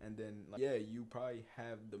 And then, like, yeah, you probably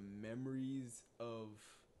have the memories of,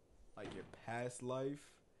 like, your past life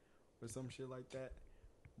or some shit like that.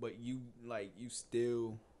 But you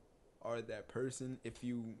still are that person, if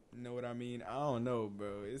you know what I mean. I don't know,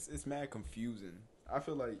 bro. It's mad confusing. I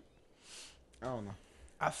feel like, I don't know.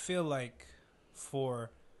 I feel like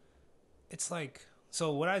it's like,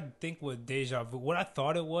 so what I think with deja vu, what I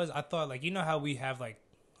thought it was, I thought like, you know how we have like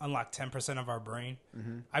unlock 10% of our brain?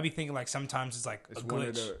 Mm-hmm. I'd be thinking like sometimes it's like a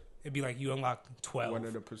glitch. It'd be like you unlock 12. One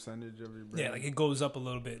of the percentage of your brain. Yeah, like it goes up a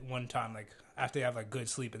little bit one time, like after you have like good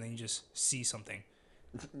sleep, and then you just see something.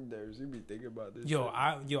 There's you be thinking about this.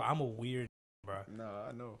 I'm a weird, bro. Nah,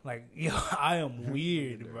 I know. Like I am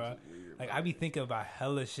weird, bro. Like I be thinking about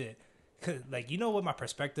hella shit. Cause, like, you know what my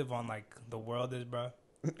perspective on, like, the world is, bro?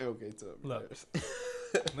 Okay, tell me. Look,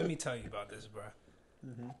 let me tell you about this, bro.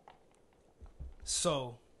 Mm-hmm.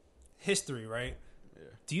 So, history, right? Yeah.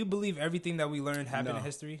 Do you believe everything that we learned happened in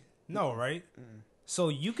history? No, right? So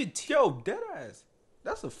you could yo, deadass.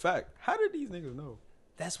 That's a fact. How did these niggas know?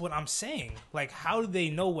 That's what I'm saying. Like, how do they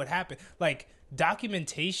know what happened? Like,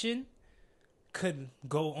 documentation could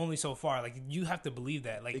go only so far. Like, you have to believe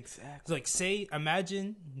that. Like, exactly. Like,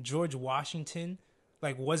 imagine George Washington,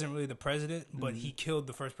 like, wasn't really the president, but he killed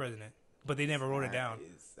the first president. But they never wrote it down.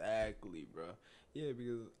 Exactly, bro. Yeah,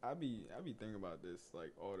 because I be thinking about this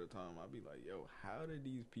like all the time. I be like, yo, how did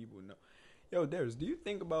these people know? Yo, Darris, do you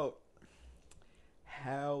think about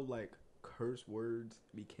how like curse words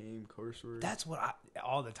became curse words? That's what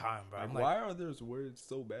all the time, bro. Like, why are those words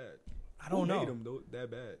so bad? I don't know. Who made them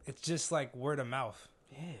that bad? It's just like word of mouth.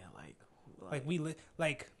 Yeah, like we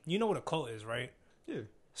like you know what a cult is, right? Yeah.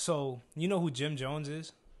 So you know who Jim Jones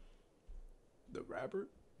is? The rapper?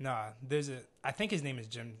 Nah, I think his name is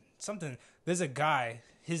Jim something. There's a guy.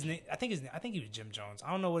 His name. I think he was Jim Jones. I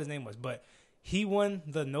don't know what his name was, but he won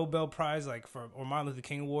the Nobel Prize or Martin Luther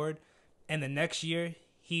King Award, and the next year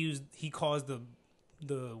he caused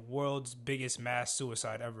the world's biggest mass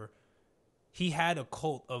suicide ever. He had a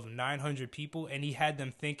cult of 900 people, and he had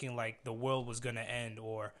them thinking like the world was gonna end,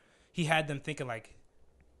 or he had them thinking like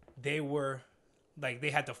they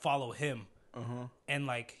had to follow him. And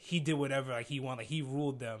like he did whatever like he wanted, like he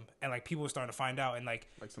ruled them, and like people were starting to find out, and like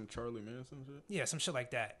some Charlie Manson shit. Yeah, some shit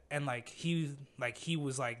like that, and like he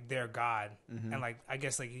was like their god, and like I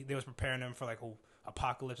guess like they was preparing them for like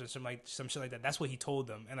apocalypse or some shit like that. That's what he told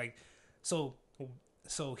them, and like so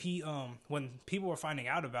he when people were finding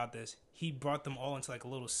out about this, he brought them all into like a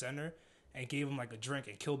little center and gave them like a drink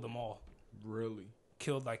and killed them all. Really?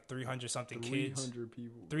 Killed like 300 something kids. 300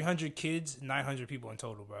 people. 300 kids, 900 people in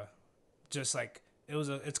total, bro. Just like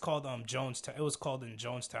it's called Jonestown. It was called in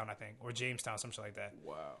Jonestown, I think, or Jamestown, some shit like that.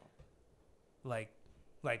 Wow.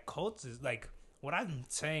 Like cults is like what I'm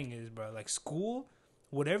saying is, bro. Like school,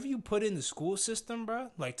 whatever you put in the school system, bro,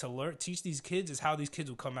 like to teach these kids is how these kids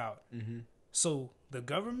will come out. So the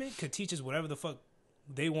government could teach us whatever the fuck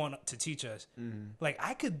they want to teach us. Like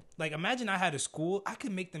I could imagine I had a school, I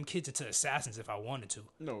could make them kids into assassins if I wanted to.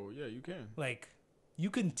 No, yeah, you can. Like you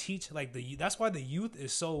can teach like that's why the youth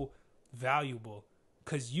is so valuable,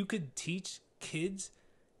 because you could teach kids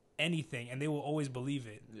anything and they will always believe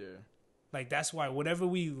it. Yeah. Like that's why whatever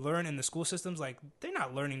we learn in the school systems, like they're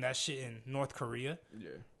not learning that shit in North Korea. Yeah.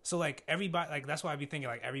 So like everybody, like that's why I be thinking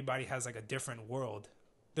like everybody has like a different world.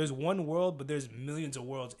 There's one world, but there's millions of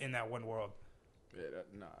worlds in that one world. Yeah,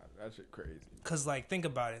 that shit crazy. Cause like think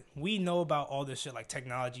about it, we know about all this shit like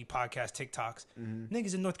technology, podcasts, TikToks.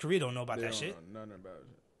 Niggas in North Korea don't know about that shit. Know nothing about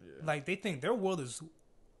it. Yeah. Like they think their world is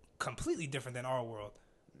completely different than our world.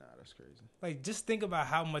 Nah, that's crazy. Like just think about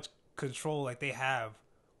how much control like they have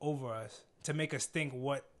over us to make us think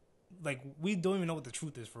what, like we don't even know what the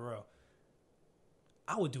truth is for real.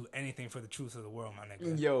 I would do anything for the truth of the world, my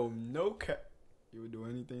nigga. Yo, no cap. You would do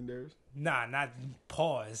anything, Darris? Nah, not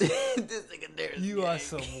pause. This nigga Darris. You are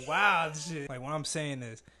some wild shit. Like what I'm saying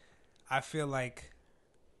is, I feel like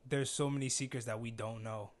there's so many secrets that we don't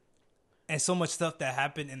know, and so much stuff that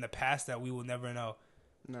happened in the past that we will never know.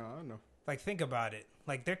 No, I know. Like think about it.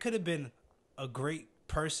 Like there could have been a great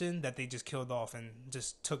person that they just killed off and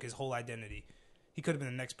just took his whole identity. He could have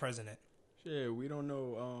been the next president. Yeah, we don't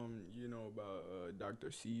know. You know about Dr.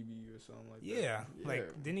 Sebi or something like that. Yeah,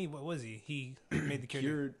 like didn't he? What was he? He made the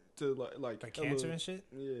cure to like cancer and shit.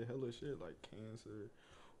 Yeah, hella shit like cancer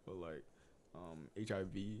or like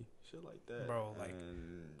HIV shit like that. Bro, like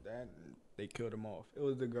and that they killed him off. It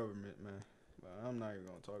was the government, man. But I'm not even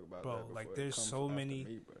gonna talk about that. Bro, like there's so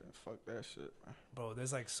many. Fuck that shit, man. Bro,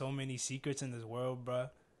 there's like so many secrets in this world, bro.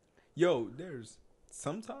 Yo, there's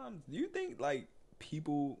sometimes. Do you think like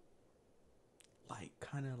people like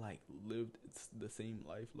kind of like lived the same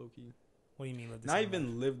life, low key? What do you mean live the Not same even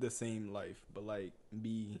life? live the same life, but like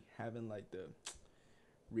be having like the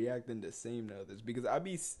reacting the same to others? Because I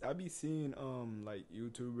be seeing like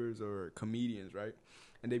YouTubers or comedians, right?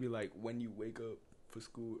 And they be like, when you wake up for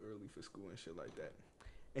school, early for school and shit like that,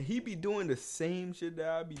 and he be doing the same shit that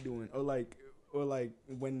I be doing, or like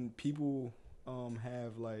when people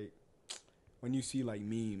have like when you see like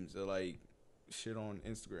memes or like shit on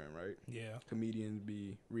Instagram, right? Yeah. Comedians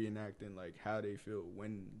be reenacting like how they feel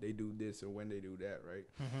when they do this or when they do that, right?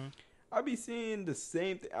 I be seeing the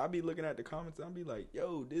same thing. I be looking at the comments and I be like,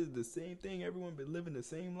 yo, this is the same thing. Everyone been living the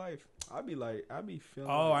same life. I be feeling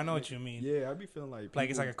like, I know what you mean. Yeah, I be feeling like people, like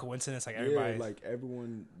it's like a coincidence, like everybody. Yeah, like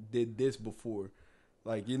everyone did this before.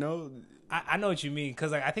 Like, you know. I know what you mean,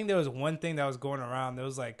 because like I think there was one thing that was going around. There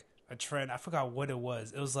was like a trend. I forgot what it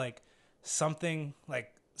was. It was like something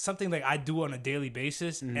something like I do on a daily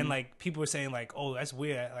basis, and like people are saying like, oh, that's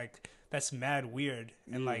weird, like that's mad weird,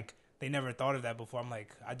 and like they never thought of that before. I'm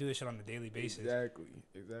like, I do this shit on a daily basis. Exactly.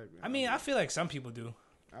 I mean, I feel like some people do.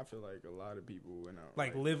 I feel like a lot of people,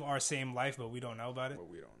 like live our same life, but we don't know about it. But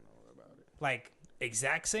we don't know about it. Like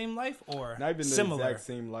exact same life, or not even similar? The exact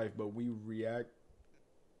same life, but we react.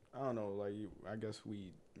 I don't know. Like I guess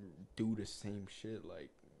we do the same shit. Like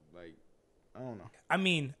I don't know. I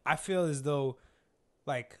mean, I feel as though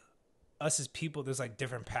like us as people, there's like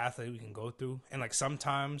different paths that we can go through, and like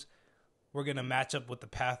sometimes we're gonna match up with the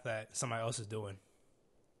path that somebody else is doing.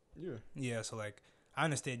 Yeah. So like, I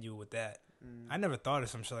understand you with that. I never thought of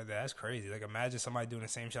some shit like that. That's crazy. Like, imagine somebody doing the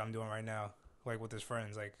same shit I'm doing right now, like with his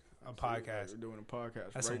friends, like a podcast. We're doing a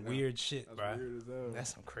podcast. That's right some now. weird shit, That's bro. Weird as hell.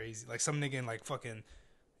 That's some crazy. Like some nigga in like fucking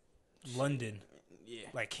London. Yeah.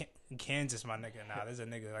 Like Kansas, my nigga. Nah, there's a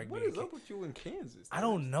nigga like. What is up with you in Kansas? I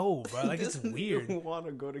don't know, bro. Like it's weird. Want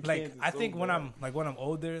to go to like Kansas? I think so when bad. I'm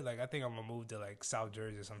older, like I think I'm gonna move to like South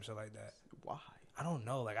Jersey or some shit like that. Why? I don't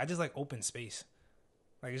know. Like I just like open space.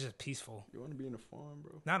 Like it's just peaceful. You want to be in a farm,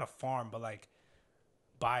 bro? Not a farm, but like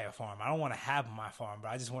buy a farm. I don't want to have my farm, but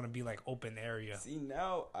I just want to be like open area. See,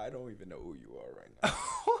 now I don't even know who you are right now.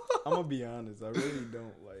 I'm gonna be honest. I really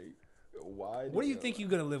don't like. Why? What do you think you're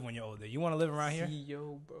gonna live when you're older? You want to live around here?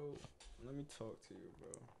 Yo, bro. Let me talk to you,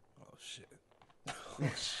 bro. Oh shit. Oh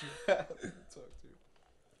shit. Let me talk to you.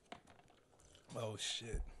 Oh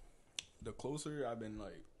shit. The closer I've been,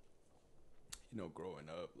 like, growing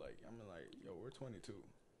up, like, I'm like, yo, we're 22.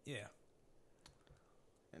 Yeah.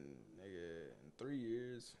 And nigga, in 3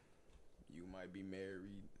 years, you might be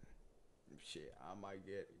married. Shit, I might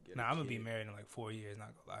get. Nah, I'm gonna be married in like 4 years.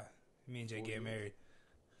 Not gonna lie. Me and Jay get married.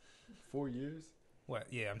 4 years? What?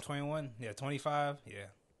 Yeah, I'm 21. Yeah, 25. Yeah.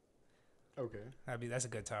 Okay. That's a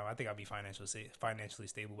good time. I think I'll be financially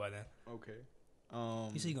stable by then. Okay.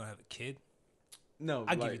 You say you're gonna have a kid? No,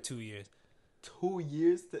 I'll give you 2 years. 2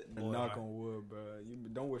 years to knock on wood, bro. You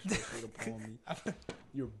don't wish that shit upon me.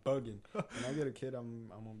 You're bugging. When I get a kid, I'm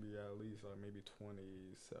gonna be at least like maybe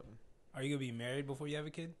 27. Are you gonna be married before you have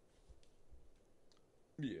a kid?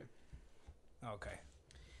 Yeah. Okay.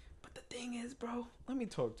 But the thing is, bro, let me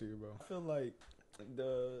talk to you, bro. I feel like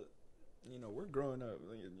we're growing up.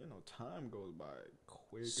 Time goes by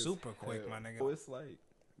quick. Super quick, my nigga. So it's like,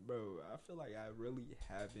 bro, I feel like I really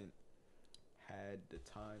haven't had the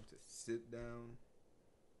time to sit down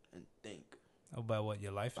and think about what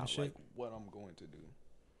your life and shit. Like what I'm going to do.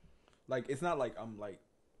 Like it's not like I'm like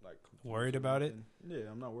worried about it.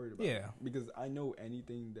 Yeah, I'm not worried about it. Because I know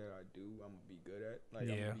anything that I do, I'm gonna be good at. Like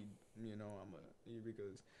I'm gonna be,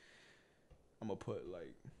 because I'm gonna put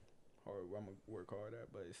like hard. I'm gonna work hard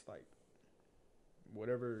at. But it's like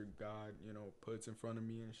whatever God puts in front of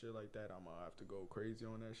me and shit like that, I'm gonna have to go crazy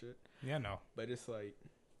on that shit. Yeah, no. But it's like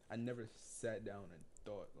I never sat down and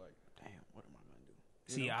thought like, damn, what am I gonna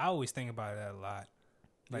do? See, I always think about that a lot.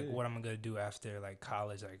 Like what I'm gonna do after like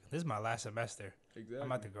college. Like this is my last semester. Exactly. I'm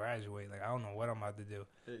about to graduate. Like I don't know what I'm about to do.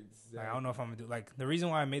 Exactly. Like I don't know if I'm gonna do. Like the reason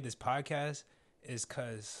why I made this podcast is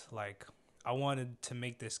because like I wanted to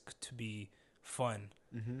make this to be fun.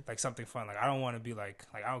 Mm-hmm. Like something fun. Like I don't want to be like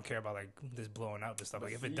I don't care about like this blowing up and stuff. But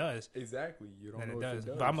like if it does, exactly, you don't then know it does. if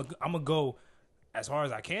it does. But I'm gonna go as hard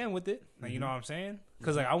as I can with it. Like you know what I'm saying?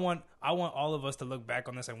 Because like I want all of us to look back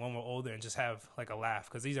on this like when we're older and just have like a laugh.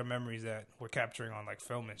 Because these are memories that we're capturing on like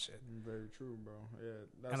film and shit. Very true, bro.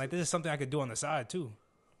 Yeah, and like this is something I could do on the side too.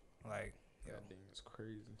 Like that thing is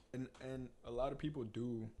crazy. And a lot of people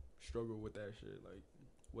do struggle with that shit. Like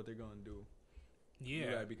what they're gonna do.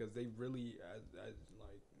 Yeah. Right, because they really, as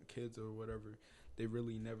like kids or whatever, they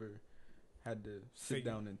really never had to sit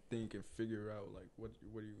down and think and figure out like what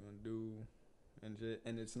are you gonna do and shit.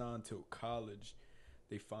 And it's not until college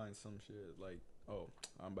they find some shit like, oh,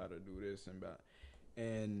 I'm about to do this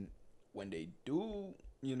and when they do,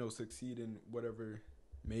 succeed in whatever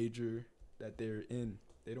major that they're in,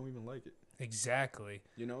 they don't even like it. Exactly.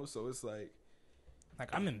 So it's like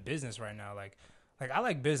I'm in business right now. Like I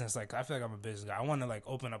like business. Like I feel like I'm a business guy. I want to like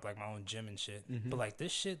open up like my own gym and shit. Mm-hmm. But like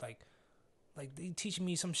this shit, like they teach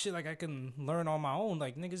me some shit like I can learn on my own.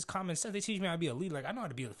 Like niggas common sense. They teach me how to be a leader. Like I know how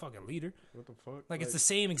to be a fucking leader. What the fuck? Like it's the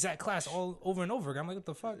same exact class all over and over again. I'm like, what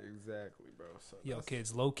the fuck? Exactly, bro. So yo,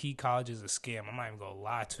 kids, low key college is a scam. I'm not even gonna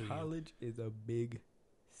lie to you. College is a big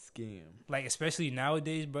scam. Like especially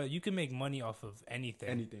nowadays, bro. You can make money off of anything.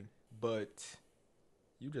 Anything, but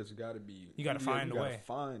you just gotta be. You gotta find a way.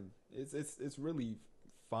 It's really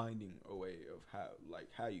finding a way of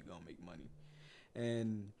how you gonna make money,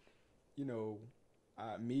 and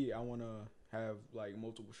I want to have like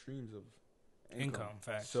multiple streams of income.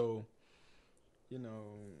 Facts. So you know,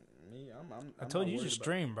 me, I told you should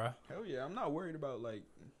stream, bro. Hell yeah, I'm not worried about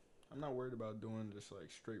doing just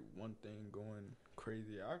like straight one thing going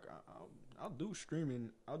crazy. I'll do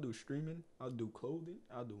streaming. I'll do clothing.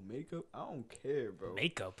 I'll do makeup. I don't care, bro.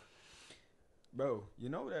 Makeup, bro. You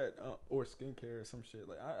know that or skincare or some shit.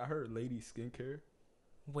 Like I heard lady skincare.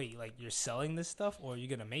 Wait, like you're selling this stuff or you're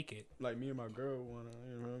gonna make it? Like me and my girl wanna,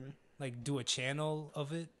 you know what I mean? Like do a channel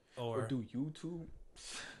of it or do YouTube?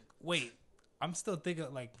 Wait, I'm still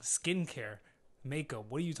thinking like skincare, makeup.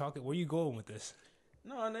 What are you talking? Where are you going with this?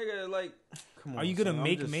 No, nigga, like, come on. Are you gonna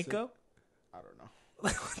make makeup? I don't know.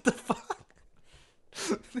 Like what the fuck?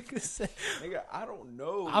 Nigga, I don't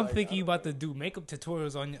know. I'm thinking you about to do makeup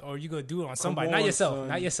tutorials on, or you gonna do it on somebody, not yourself,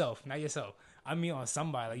 not yourself. I mean on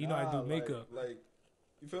somebody, like you know I do makeup. Like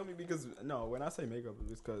you feel me? Because no, when I say makeup,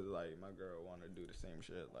 it's because like my girl want to do the same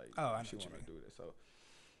shit. Like she want to do this, so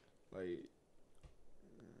like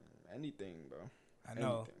anything, bro. I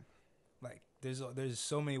know. Anything. Like there's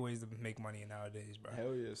so many ways to make money nowadays, bro.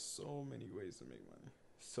 Hell yeah, so many ways to make money,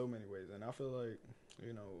 so many ways, and I feel like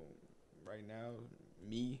you know. Right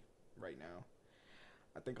now,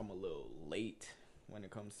 I think I'm a little late when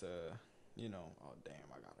it comes to, you know, oh damn,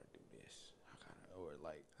 I gotta do this.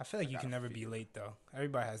 I feel like you can never be late though.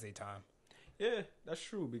 Everybody has their time. Yeah, that's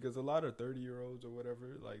true because a lot of 30-year-olds or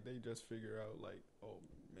whatever, like they just figure out like,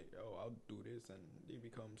 I'll do this and they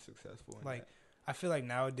become successful. Like, I feel like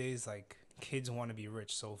nowadays, like kids want to be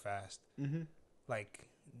rich so fast. Mm-hmm. Like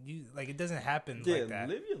it doesn't happen like that.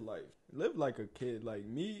 Live your life. Live like a kid. Like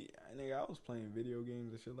me, nigga, I was playing video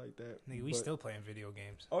games and shit like that. Nigga, we still playing video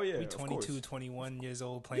games. Oh yeah, we 22, 21 years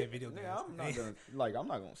old playing video games. Nigga, I'm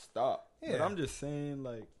not gonna stop. Yeah. But I'm just saying,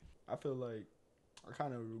 like, I feel like I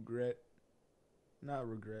kind of not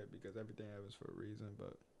regret because everything happens for a reason,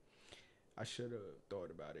 but I should have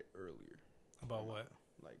thought about it earlier. About what?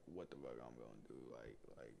 Like, what the fuck I'm gonna do? Like.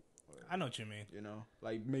 I know what you mean. You know,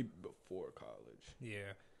 like maybe before college.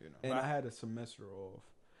 Yeah. You know, and I had a semester off.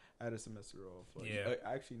 Like, yeah.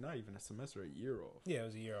 Actually, not even a semester, a year off. Yeah, it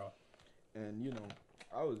was a year off. And you know,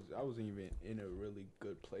 I wasn't even in a really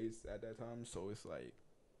good place at that time. So it's like,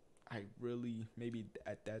 I really maybe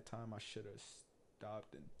at that time I should have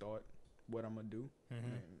stopped and thought what I'm gonna do.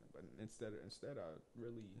 Mm-hmm. But instead I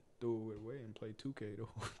really threw it away and played 2K the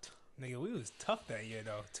whole time. Nigga, we was tough that year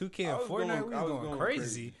though. 2K and Fortnite, we was going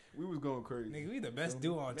crazy. We was going crazy. Nigga, we the best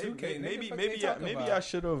duo on 2K. Maybe I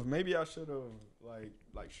should have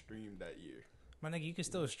like streamed that year. My nigga, you can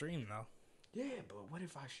still stream though. Yeah, but what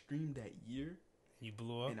if I streamed that year? You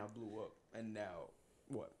blew up. And I blew up, and now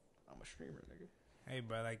what? I'm a streamer, nigga. Hey,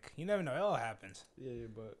 bro, like you never know. It all happens. Yeah,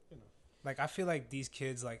 but you know. Like I feel like these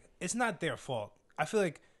kids, like it's not their fault. I feel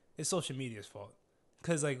like it's social media's fault,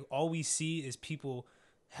 cause like all we see is people.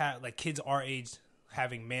 Like kids our age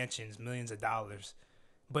having mansions, millions of dollars,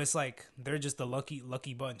 but it's like they're just the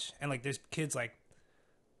lucky bunch. And like there's kids like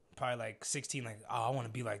probably like 16, like I want to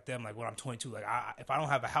be like them. Like when I'm 22, like if I don't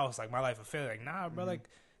have a house, like my life a failure. Like nah, bro. Mm-hmm. Like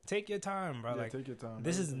take your time, bro. Yeah, like take your time.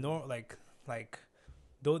 This is like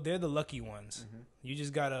though they're the lucky ones. Mm-hmm. You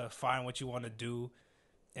just gotta find what you want to do,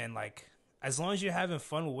 and like as long as you're having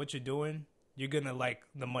fun with what you're doing, you're gonna like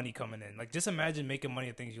the money coming in. Like just imagine making money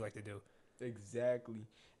at things you like to do. Exactly.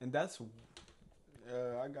 And that's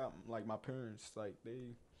I got like my parents like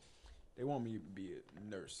they want me to be a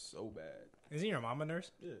nurse so bad. Isn't your mom a nurse?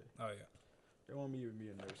 Yeah. Oh yeah. They want me to be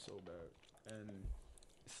a nurse so bad, and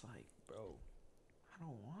it's like, bro, I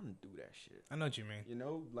don't want to do that shit. I know what you mean. You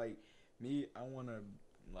know, like me, I want to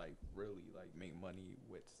like really like make money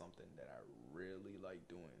with something that I really like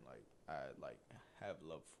doing, like I like have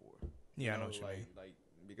love for. Yeah, I know what you mean. Like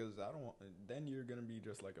because I don't want. Then you're gonna be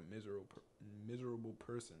just like a miserable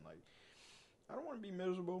person. Like I don't want to be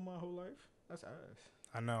miserable my whole life. That's ass.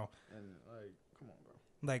 I know. And like, come on, bro.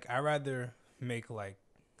 Like I'd rather make like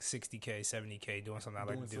 60K, 70K doing something I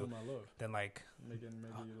like to do than like making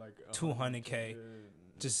maybe like 200K.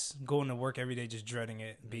 Just going to work every day, just dreading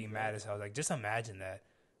it, being mad as hell. Like just imagine that.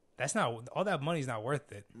 That's not all that money's not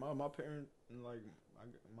worth it. My parent, like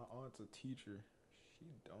my aunt's a teacher. She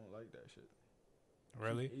don't like that shit.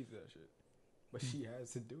 Really? She hates that shit. But she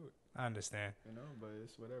has to do it. I understand. You know, but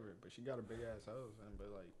it's whatever. But she got a big ass house, but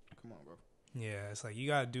like, come on, bro. Yeah, it's like you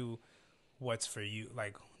gotta do what's for you.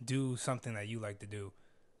 Like, do something that you like to do.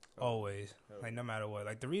 Always. Like, no matter what.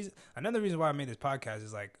 Like, another reason why I made this podcast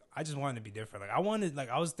is like, I just wanted to be different. Like,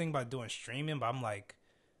 I was thinking about doing streaming, but I'm like,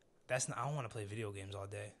 I don't want to play video games all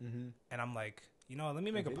day. Mm-hmm. And I'm like, you know, let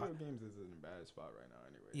me make video games is in a bad spot right now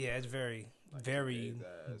anyway. Yeah, it's very, like, very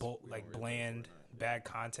bland, bad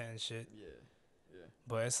content and shit. Yeah.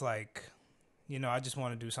 But it's like, you know, I just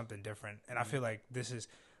want to do something different. And I feel like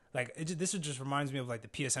Like this just reminds me of like the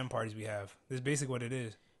PSN parties we have. This is basically what it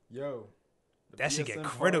is. Yo, that should get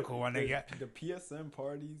critical, my nigga. The PSN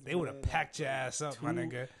parties, they would have packed your ass up, my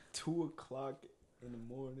nigga. 2:00 in the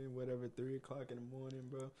morning, whatever, 3:00 in the morning,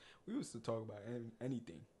 bro. We used to talk about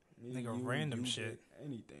anything. Nigga, random shit.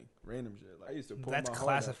 Anything. Random shit. Like, I used to pour That's my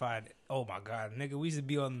classified. Oh, my God. Nigga, we used to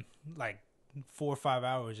be on, like, 4 or 5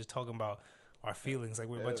 hours just talking about our feelings. Like,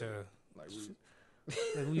 we're a bunch of... Like,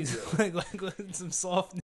 we used to, like some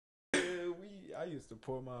soft... I used to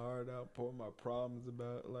pour my heart out, pour my problems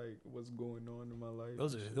about, like, what's going on in my life.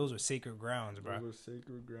 Those are sacred grounds, bro. Those are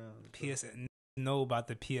sacred grounds. PSN... know about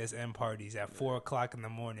the PSN parties at 4:00 in the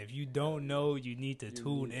morning. If you don't know, you need to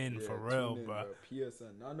tune in for real, bro.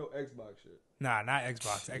 PSN, not no Xbox shit. Nah, not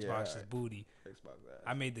Xbox. Xbox is booty. Xbox.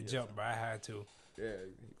 I made the jump, bro. I had to. Yeah,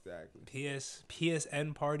 exactly.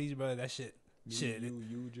 PSN parties, bro. That shit.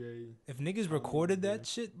 UJ. If niggas recorded that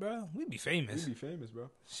shit, bro, we'd be famous. We'd be famous, bro.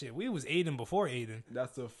 Shit, we was Aiden before Aiden.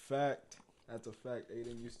 That's a fact.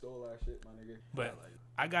 Aiden, you stole our shit, my nigga. But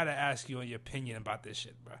I gotta ask you on your opinion about this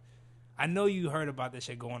shit, bro. I know you heard about this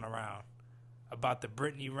shit going around. About the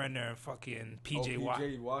Brittany Renner and fucking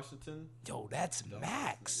PJ Washington. Yo, that's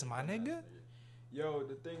Max, my nigga. Yo,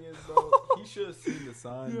 the thing is, though, he should have seen the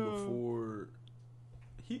sign before.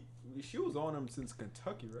 She was on him since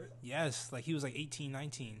Kentucky, right? Yes, like he was like 18,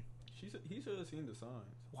 19. He should have seen the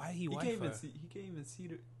signs. Why he can't even see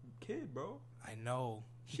the kid, bro. I know.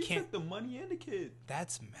 She took the money and the kid.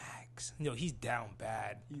 That's Max. Yo, he's down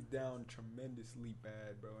bad. He's down tremendously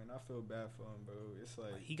bad, bro. And I feel bad for him, bro. It's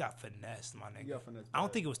like he got finessed, my nigga. He got finessed. I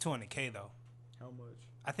don't think it was $200K though. How much?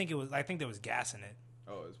 I think there was gas in it.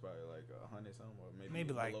 Oh, it's probably like 100 something, or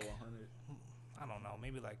maybe like below 100. I don't know,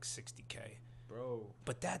 maybe like 60K. Bro.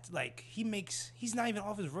 But that's like he's not even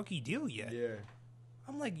off his rookie deal yet. Yeah.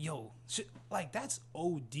 I'm like, yo, shit, like that's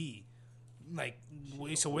OD. Like,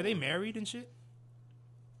 so were they married and shit?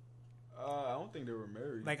 I don't think they were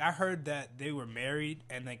married. Like, I heard that they were married,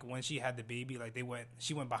 and like when she had the baby, like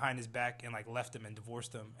she went behind his back and like left him and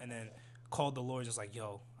divorced him, and then called the lawyers, just like,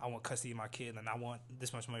 yo, I want custody of my kid, and I want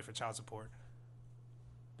this much money for child support.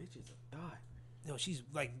 Bitches have died. Yo, she's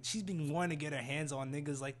been wanting to get her hands on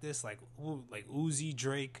niggas like this, like Uzi,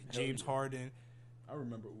 Drake, James Harden. I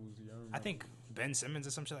remember Uzi. I think Ben Simmons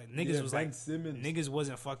or some shit. Like niggas was like Simmons. Niggas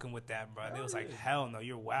wasn't fucking with that, bro. They was like, hell no,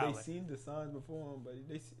 you're wild. They seen the signs before him, but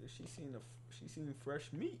she seen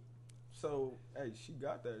fresh meat. So hey, she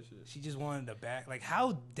got that shit. She just wanted the bag. Like,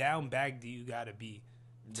 how down bag do you gotta be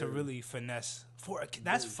to really finesse for a kid?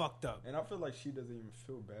 That's fucked up. And I feel like she doesn't even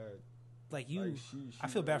feel bad. Like you, like I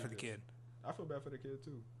feel bad for the kid. I feel bad for the kid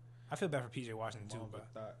too. I feel bad for PJ Washington too, bro.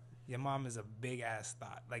 Your mom is a big ass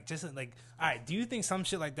thought. Like, just like, all right, do you think some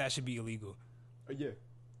shit like that should be illegal? Yeah.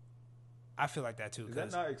 I feel like that too. Is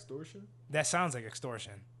that not extortion? That sounds like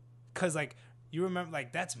extortion. Cause like you remember,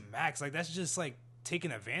 like that's Max. Like that's just like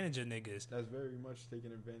taking advantage of niggas. That's very much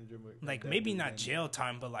taking advantage of. Like maybe not jail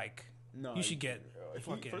time, but like you should get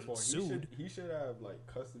fucking first of all, sued. He should have like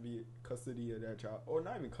custody of that child, or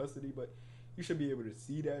not even custody, but you should be able to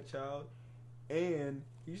see that child. And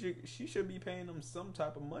she should be paying them some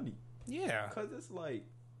type of money. Yeah. Because it's like,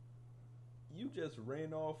 you just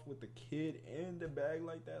ran off with the kid and the bag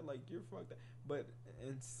like that. Like, you're fucked up. But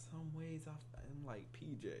in some ways, I'm like,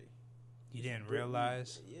 PJ. You didn't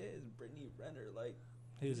realize? Yeah, it's Brittany Renner. Like,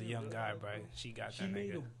 he was a young guy, bro. She got that nigga. She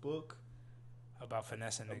made a book about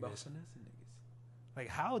finessing niggas. Like,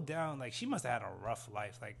 how down? Like, she must have had a rough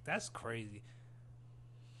life. Like, that's crazy.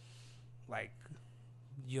 Like,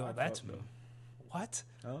 yo, that's me. What?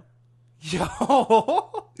 Huh?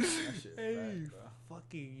 Yo. That shit hey, bad,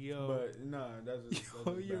 fucking yo. But nah, that's just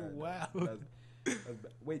you're bad. Wow. That's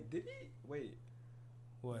bad. Wait, did he? Wait.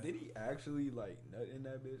 What? Did he actually like nut in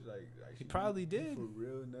that bitch? Like he probably did. For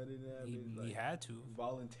real, nut in that bitch. Like, he had to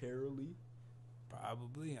voluntarily.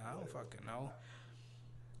 Probably. I don't fucking know.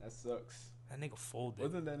 That sucks. That nigga folded.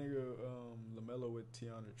 Wasn't that nigga LaMelo with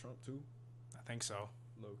Tiana Trump too? I think so.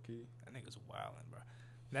 Low key. That nigga's wildin', bro.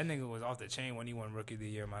 That nigga was off the chain when he won Rookie of the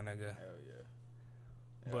Year, my nigga. Hell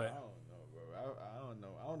yeah. But I don't know, bro. I don't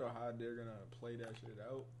know. I don't know how they're gonna play that shit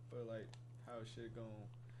out, but like how shit gonna,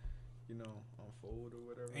 unfold or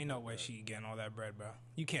whatever. Ain't no way she getting all that bread, bro.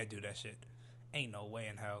 You can't do that shit. Ain't no way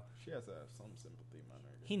in hell. She has to have some sympathy, my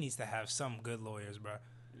nigga. He needs to have some good lawyers, bro.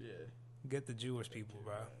 Yeah. Get the Jewish people,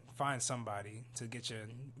 bro. Find somebody to get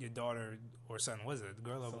your daughter or son. What is it?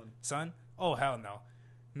 Girl or son? Oh hell no.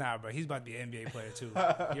 Nah, bro, he's about to be an NBA player too.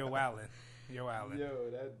 You're wildin'. Yo,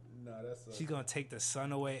 that's. She's gonna take the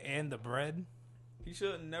son away and the bread. He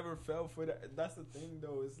should have never fell for that. That's the thing,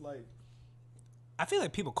 though. It's like, I feel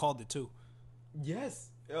like people called it too.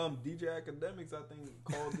 Yes, DJ Academics, I think,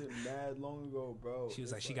 called it mad long ago, bro. She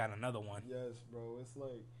was like, she got another one. Yes, bro. It's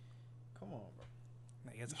like, come on, bro.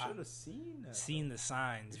 Like, you should have seen that. Seen the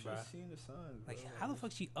signs, bro. Seen the signs. Like, how the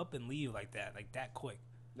fuck she up and leave like that quick?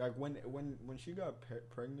 Like when she got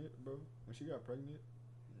pregnant, bro. When she got pregnant,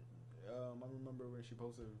 I remember when she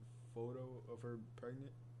posted a photo of her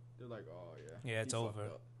pregnant. They're like, oh yeah, it's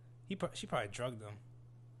over. She probably drugged him.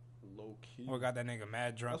 Low key. Or got that nigga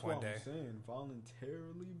mad drunk one day. That's what I'm saying.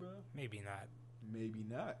 Voluntarily, bro. Maybe not. Maybe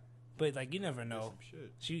not. But like, you never know.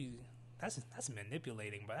 That's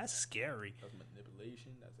manipulating, but that's scary. That's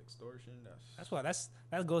manipulation. That's extortion.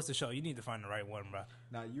 That goes to show you need to find the right one, bro.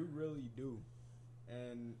 Now you really do.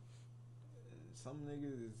 And some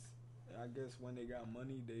niggas, I guess when they got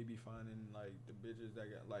money, they be finding like the bitches that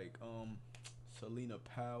got like Selena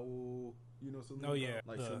Powell. You know Selena? Oh yeah,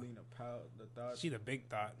 like Selena Powell, the thought. She the big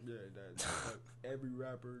thought. Yeah, that like every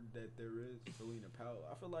rapper that there is, Selena Powell.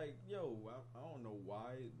 I feel like, I don't know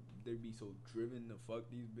why they be so driven to fuck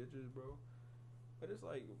these bitches, bro. But it's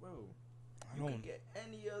like, bro, you can get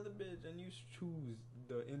any other bitch and you choose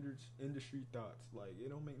the industry thoughts. Like, it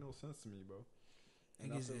don't make no sense to me, bro.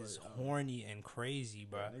 Niggas is horny and crazy,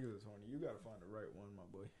 bro. Yeah, niggas is horny. You gotta find the right one, my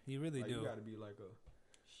boy. You really do. You gotta be like a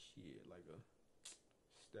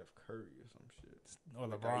Steph Curry or some shit, or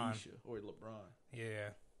like LeBron, Aisha, or LeBron.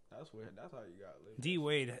 Yeah, that's how you got live. D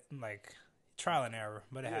Wade, like trial and error,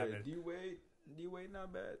 but it happened. D Wade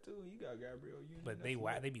not bad too. You got Gabrielle Union, but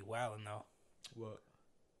they be wilding though. What?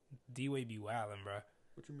 D Wade be wilding, bro.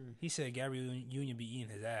 What you mean? He said Gabrielle Union be eating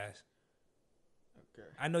his ass. Okay.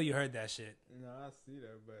 I know you heard that shit. No, I see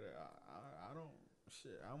that, but I don't.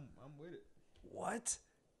 Shit, I'm with it. What?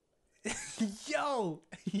 yo.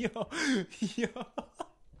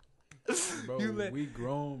 Bro, we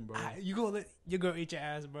grown, bro. You gonna let your girl eat your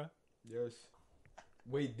ass, bro? Yes.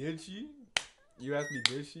 Wait, did she? You asked me,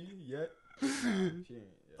 did she yet? Nah, she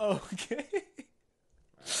ain't yet. Okay.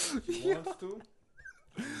 She wants to.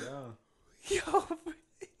 I'm down.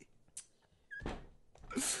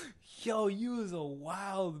 Yo, you was a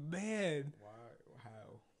wild man. Why?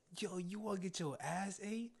 How? Yo, you wanna get your ass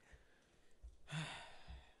ate?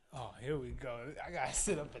 Oh, here we go. I gotta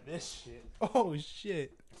sit up in this shit. Oh,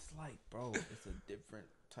 shit. It's like, bro, it's a different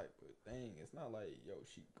type of thing. It's not like, yo,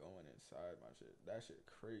 she going inside my shit. That shit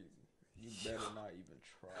crazy. You better not even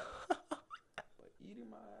try. But eating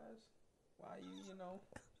my ass, why you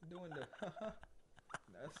doing the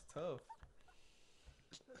that's tough.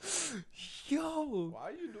 Yo. Why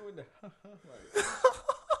are you doing the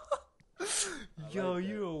like, yo, like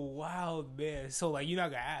you a wild man. So, like, you're not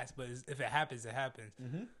gonna ask, but if it happens, it happens.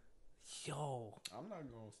 Mm-hmm. Yo. I'm not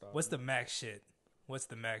gonna stop. What's the max shit? Max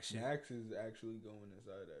is actually going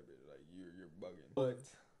inside that bitch. Like, you're bugging. But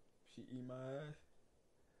she eat my ass.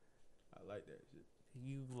 I like that shit.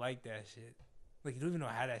 You like that shit. Like, you don't even know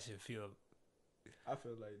how that shit feel. I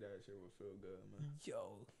feel like that shit would feel good, man.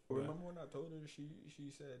 Yo. Remember when I told her she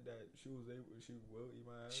said that she will eat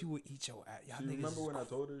my ass? She would eat your ass. Y'all remember when I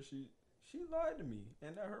told her she lied to me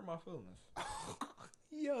and that hurt my feelings.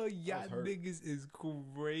 Yo, y'all niggas is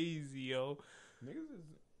crazy, yo. Niggas is,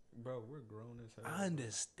 bro, we're grown as hell. I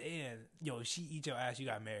understand. Bro. Yo, she eat your ass, you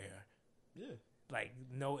gotta marry her. Yeah. Like,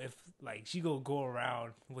 no, if, like, she gonna go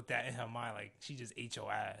around with that in her mind, like, she just ate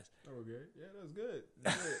your ass. Okay. Yeah, that's good.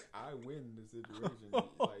 I win the situation.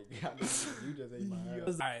 Like, you just ate my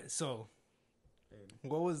ass. Alright, so,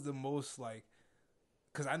 what was the most, like,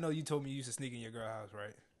 because I know you told me you used to sneak in your girl house,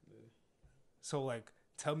 right? Yeah. So, like,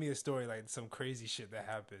 tell me a story, like, some crazy shit that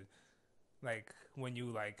happened. Like, when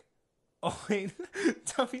you, like, oh, wait,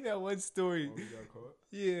 tell me that one story. When we got caught?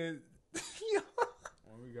 Yeah.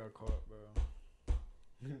 When we got caught, bro.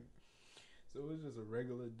 So it was just a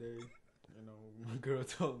regular day. My girl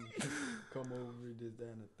told me, come over, this, that,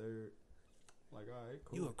 and the third. Like, all right,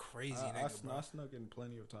 cool. You a crazy nigga, bro. I snuck in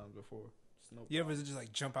plenty of times before. You ever just,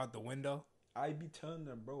 like, jump out the window? I be telling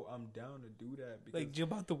them, bro, I'm down to do that. Because, like,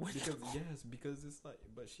 jump out the window? Because it's like,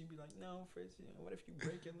 but she be like, no, Fritz, what if you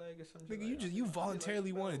break your leg or something? Nigga, you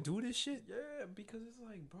voluntarily want to do this shit? Yeah, because it's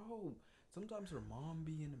like, bro, sometimes her mom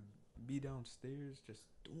be downstairs just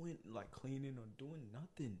doing, like, cleaning or doing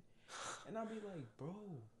nothing. And I be like, bro,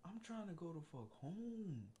 I'm trying to go to fuck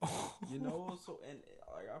home. So, and,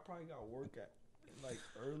 like, I probably got work at, like,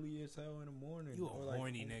 early as hell in the morning. You a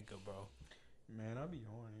horny nigga, bro. Man, I be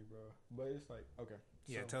horny, bro. But it's like, okay.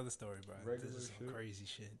 Yeah, tell the story, bro. This is some crazy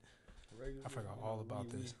shit. I forgot all about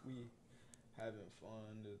this. We having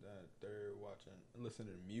fun, that third,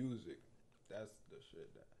 listening to music. That's the shit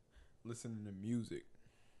listening to music.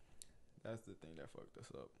 That's the thing that fucked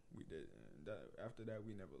us up. We did, and after that,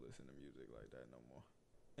 we never listened to music like that no more.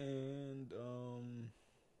 And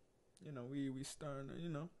we starting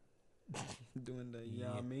to, doing the, you know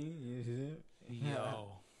what I mean?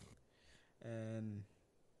 Yo. And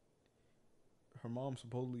her mom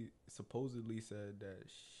supposedly said that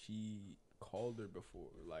she called her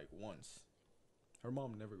before, like, once. Her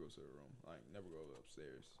mom never goes to her room, like, never goes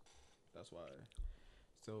upstairs. That's why.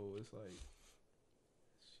 So it's like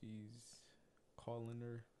she's calling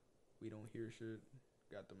her. We don't hear shit.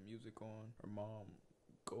 Got the music on. Her mom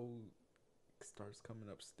starts coming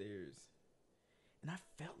upstairs. And I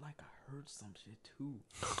felt like I heard some shit too.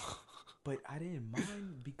 But I didn't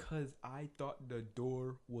mind because I thought the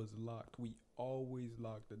door was locked. We always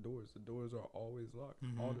lock the doors. The doors are always locked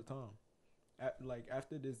all the time.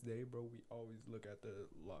 After this day, bro, we always look at the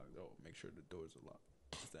lock. Oh, make sure the doors are locked.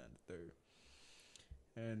 Stand third.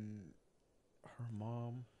 And her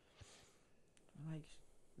mom, like,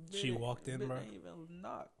 she walked in, bro. Didn't even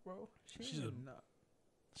knock, bro. She didn't knock.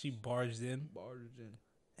 She barged in.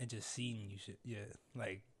 And just seen you shit. Yeah,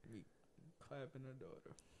 like me clapping her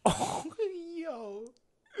daughter. Oh, yo.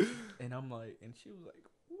 And I'm like, and she was like,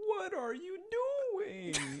 "What are you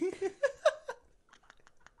doing?"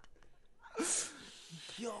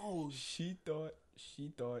 Yo, she thought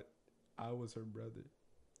I was her brother.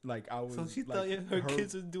 Like I was. So she like, thought her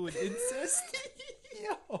kids was doing incest.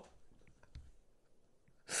 Yo.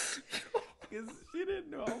 Cause she didn't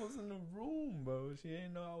know I was in the room, bro. She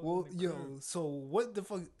didn't know I was in the crib. So what the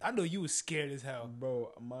fuck? I know you was scared as hell.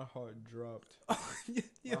 Bro, my heart dropped.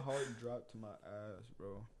 Yeah. My heart dropped to my ass,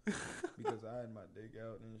 bro. Because I had my dick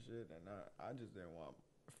out and shit, and I just didn't want,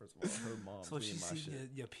 first of all, her mom so seeing she my seen shit.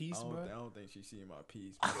 your piece, bro? I don't think she seen my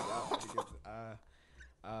piece. Because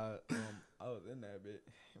I was in that bit.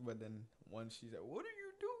 But then once she said, "What are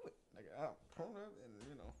you doing?" Like, I pulled up and,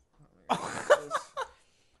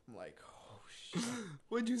 I'm like, oh, shit.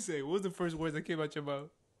 What'd you say? What was the first words that came out your mouth?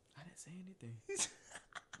 I didn't say anything.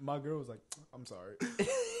 My girl was like, "I'm sorry." She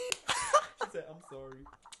said, "I'm sorry.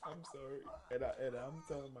 And I'm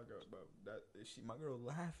telling my girl, bro, my girl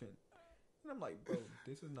laughing. And I'm like, bro,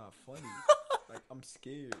 this is not funny. Like, I'm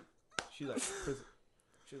scared. She's like,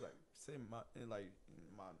 say my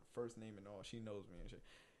first name and all. She knows me and shit.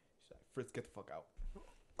 She's like, "Fritz, get the fuck out."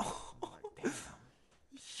 I'm like, damn.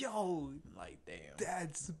 Yo, I'm like, damn.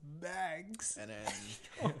 that's Max. And then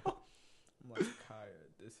I'm like, Kaya,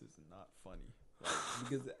 this is not funny. Like,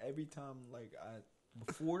 because every time, like,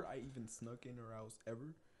 before I even snuck in her house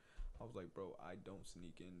ever, I was like, bro, I don't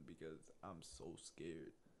sneak in because I'm so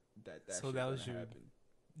scared that so shit that was happen.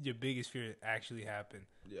 Your biggest fear actually happened.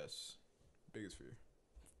 Yes, biggest fear.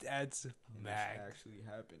 That's Max. It actually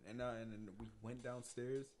happened, and then we went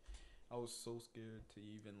downstairs. I was so scared to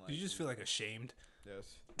even like. Did you just feel like ashamed?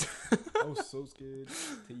 Yes. I was so scared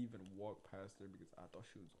to even walk past her because I thought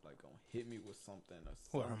she was like gonna hit me with something.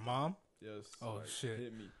 What, her mom? Yes. Oh, like, shit.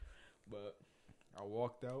 Hit me, but I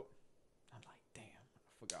walked out. I'm like, damn,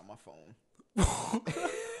 I forgot my phone.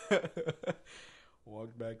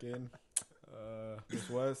 Walked back in. Miss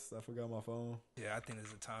West, I forgot my phone. Yeah, I think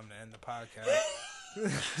it's the time to end the podcast.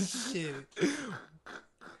 Shit.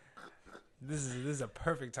 This is a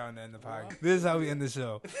perfect time to end the podcast. This is how we end the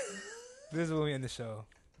show. This is when we end the show.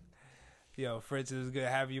 Yo, Fritz, it was good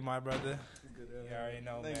having you, my brother. Good you already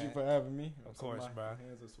know, Thank man. you for having me. Of course, bro. My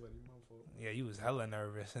hands are sweaty. My fault. Yeah, you was hella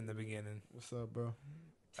nervous in the beginning. What's up, bro?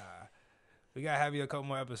 We gotta have you a couple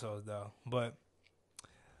more episodes, though. But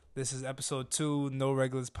this is episode 2, No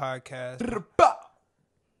Regulars Podcast.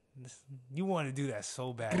 You want to do that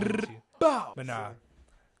so bad, didn't you? But nah.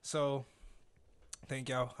 So, thank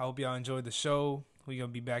y'all. I hope y'all enjoyed the show. We're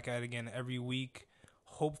going to be back at it again every week.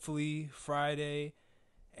 Hopefully Friday.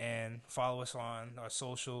 And follow us on our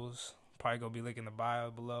socials. Probably going to be linking the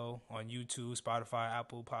bio below on YouTube, Spotify,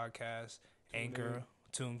 Apple Podcasts, Anchor.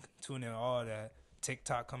 Tune in, all that.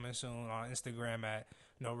 TikTok coming soon. On Instagram at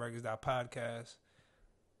noregulars.podcast.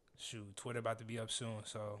 Shoot, Twitter about to be up soon.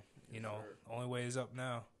 So, you know, only way is up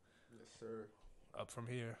now. Yes, sir. Up from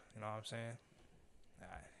here. You know what I'm saying? All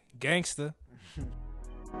right. Gangster.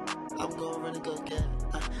 I'm gonna run and go get.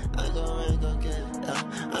 I go run and go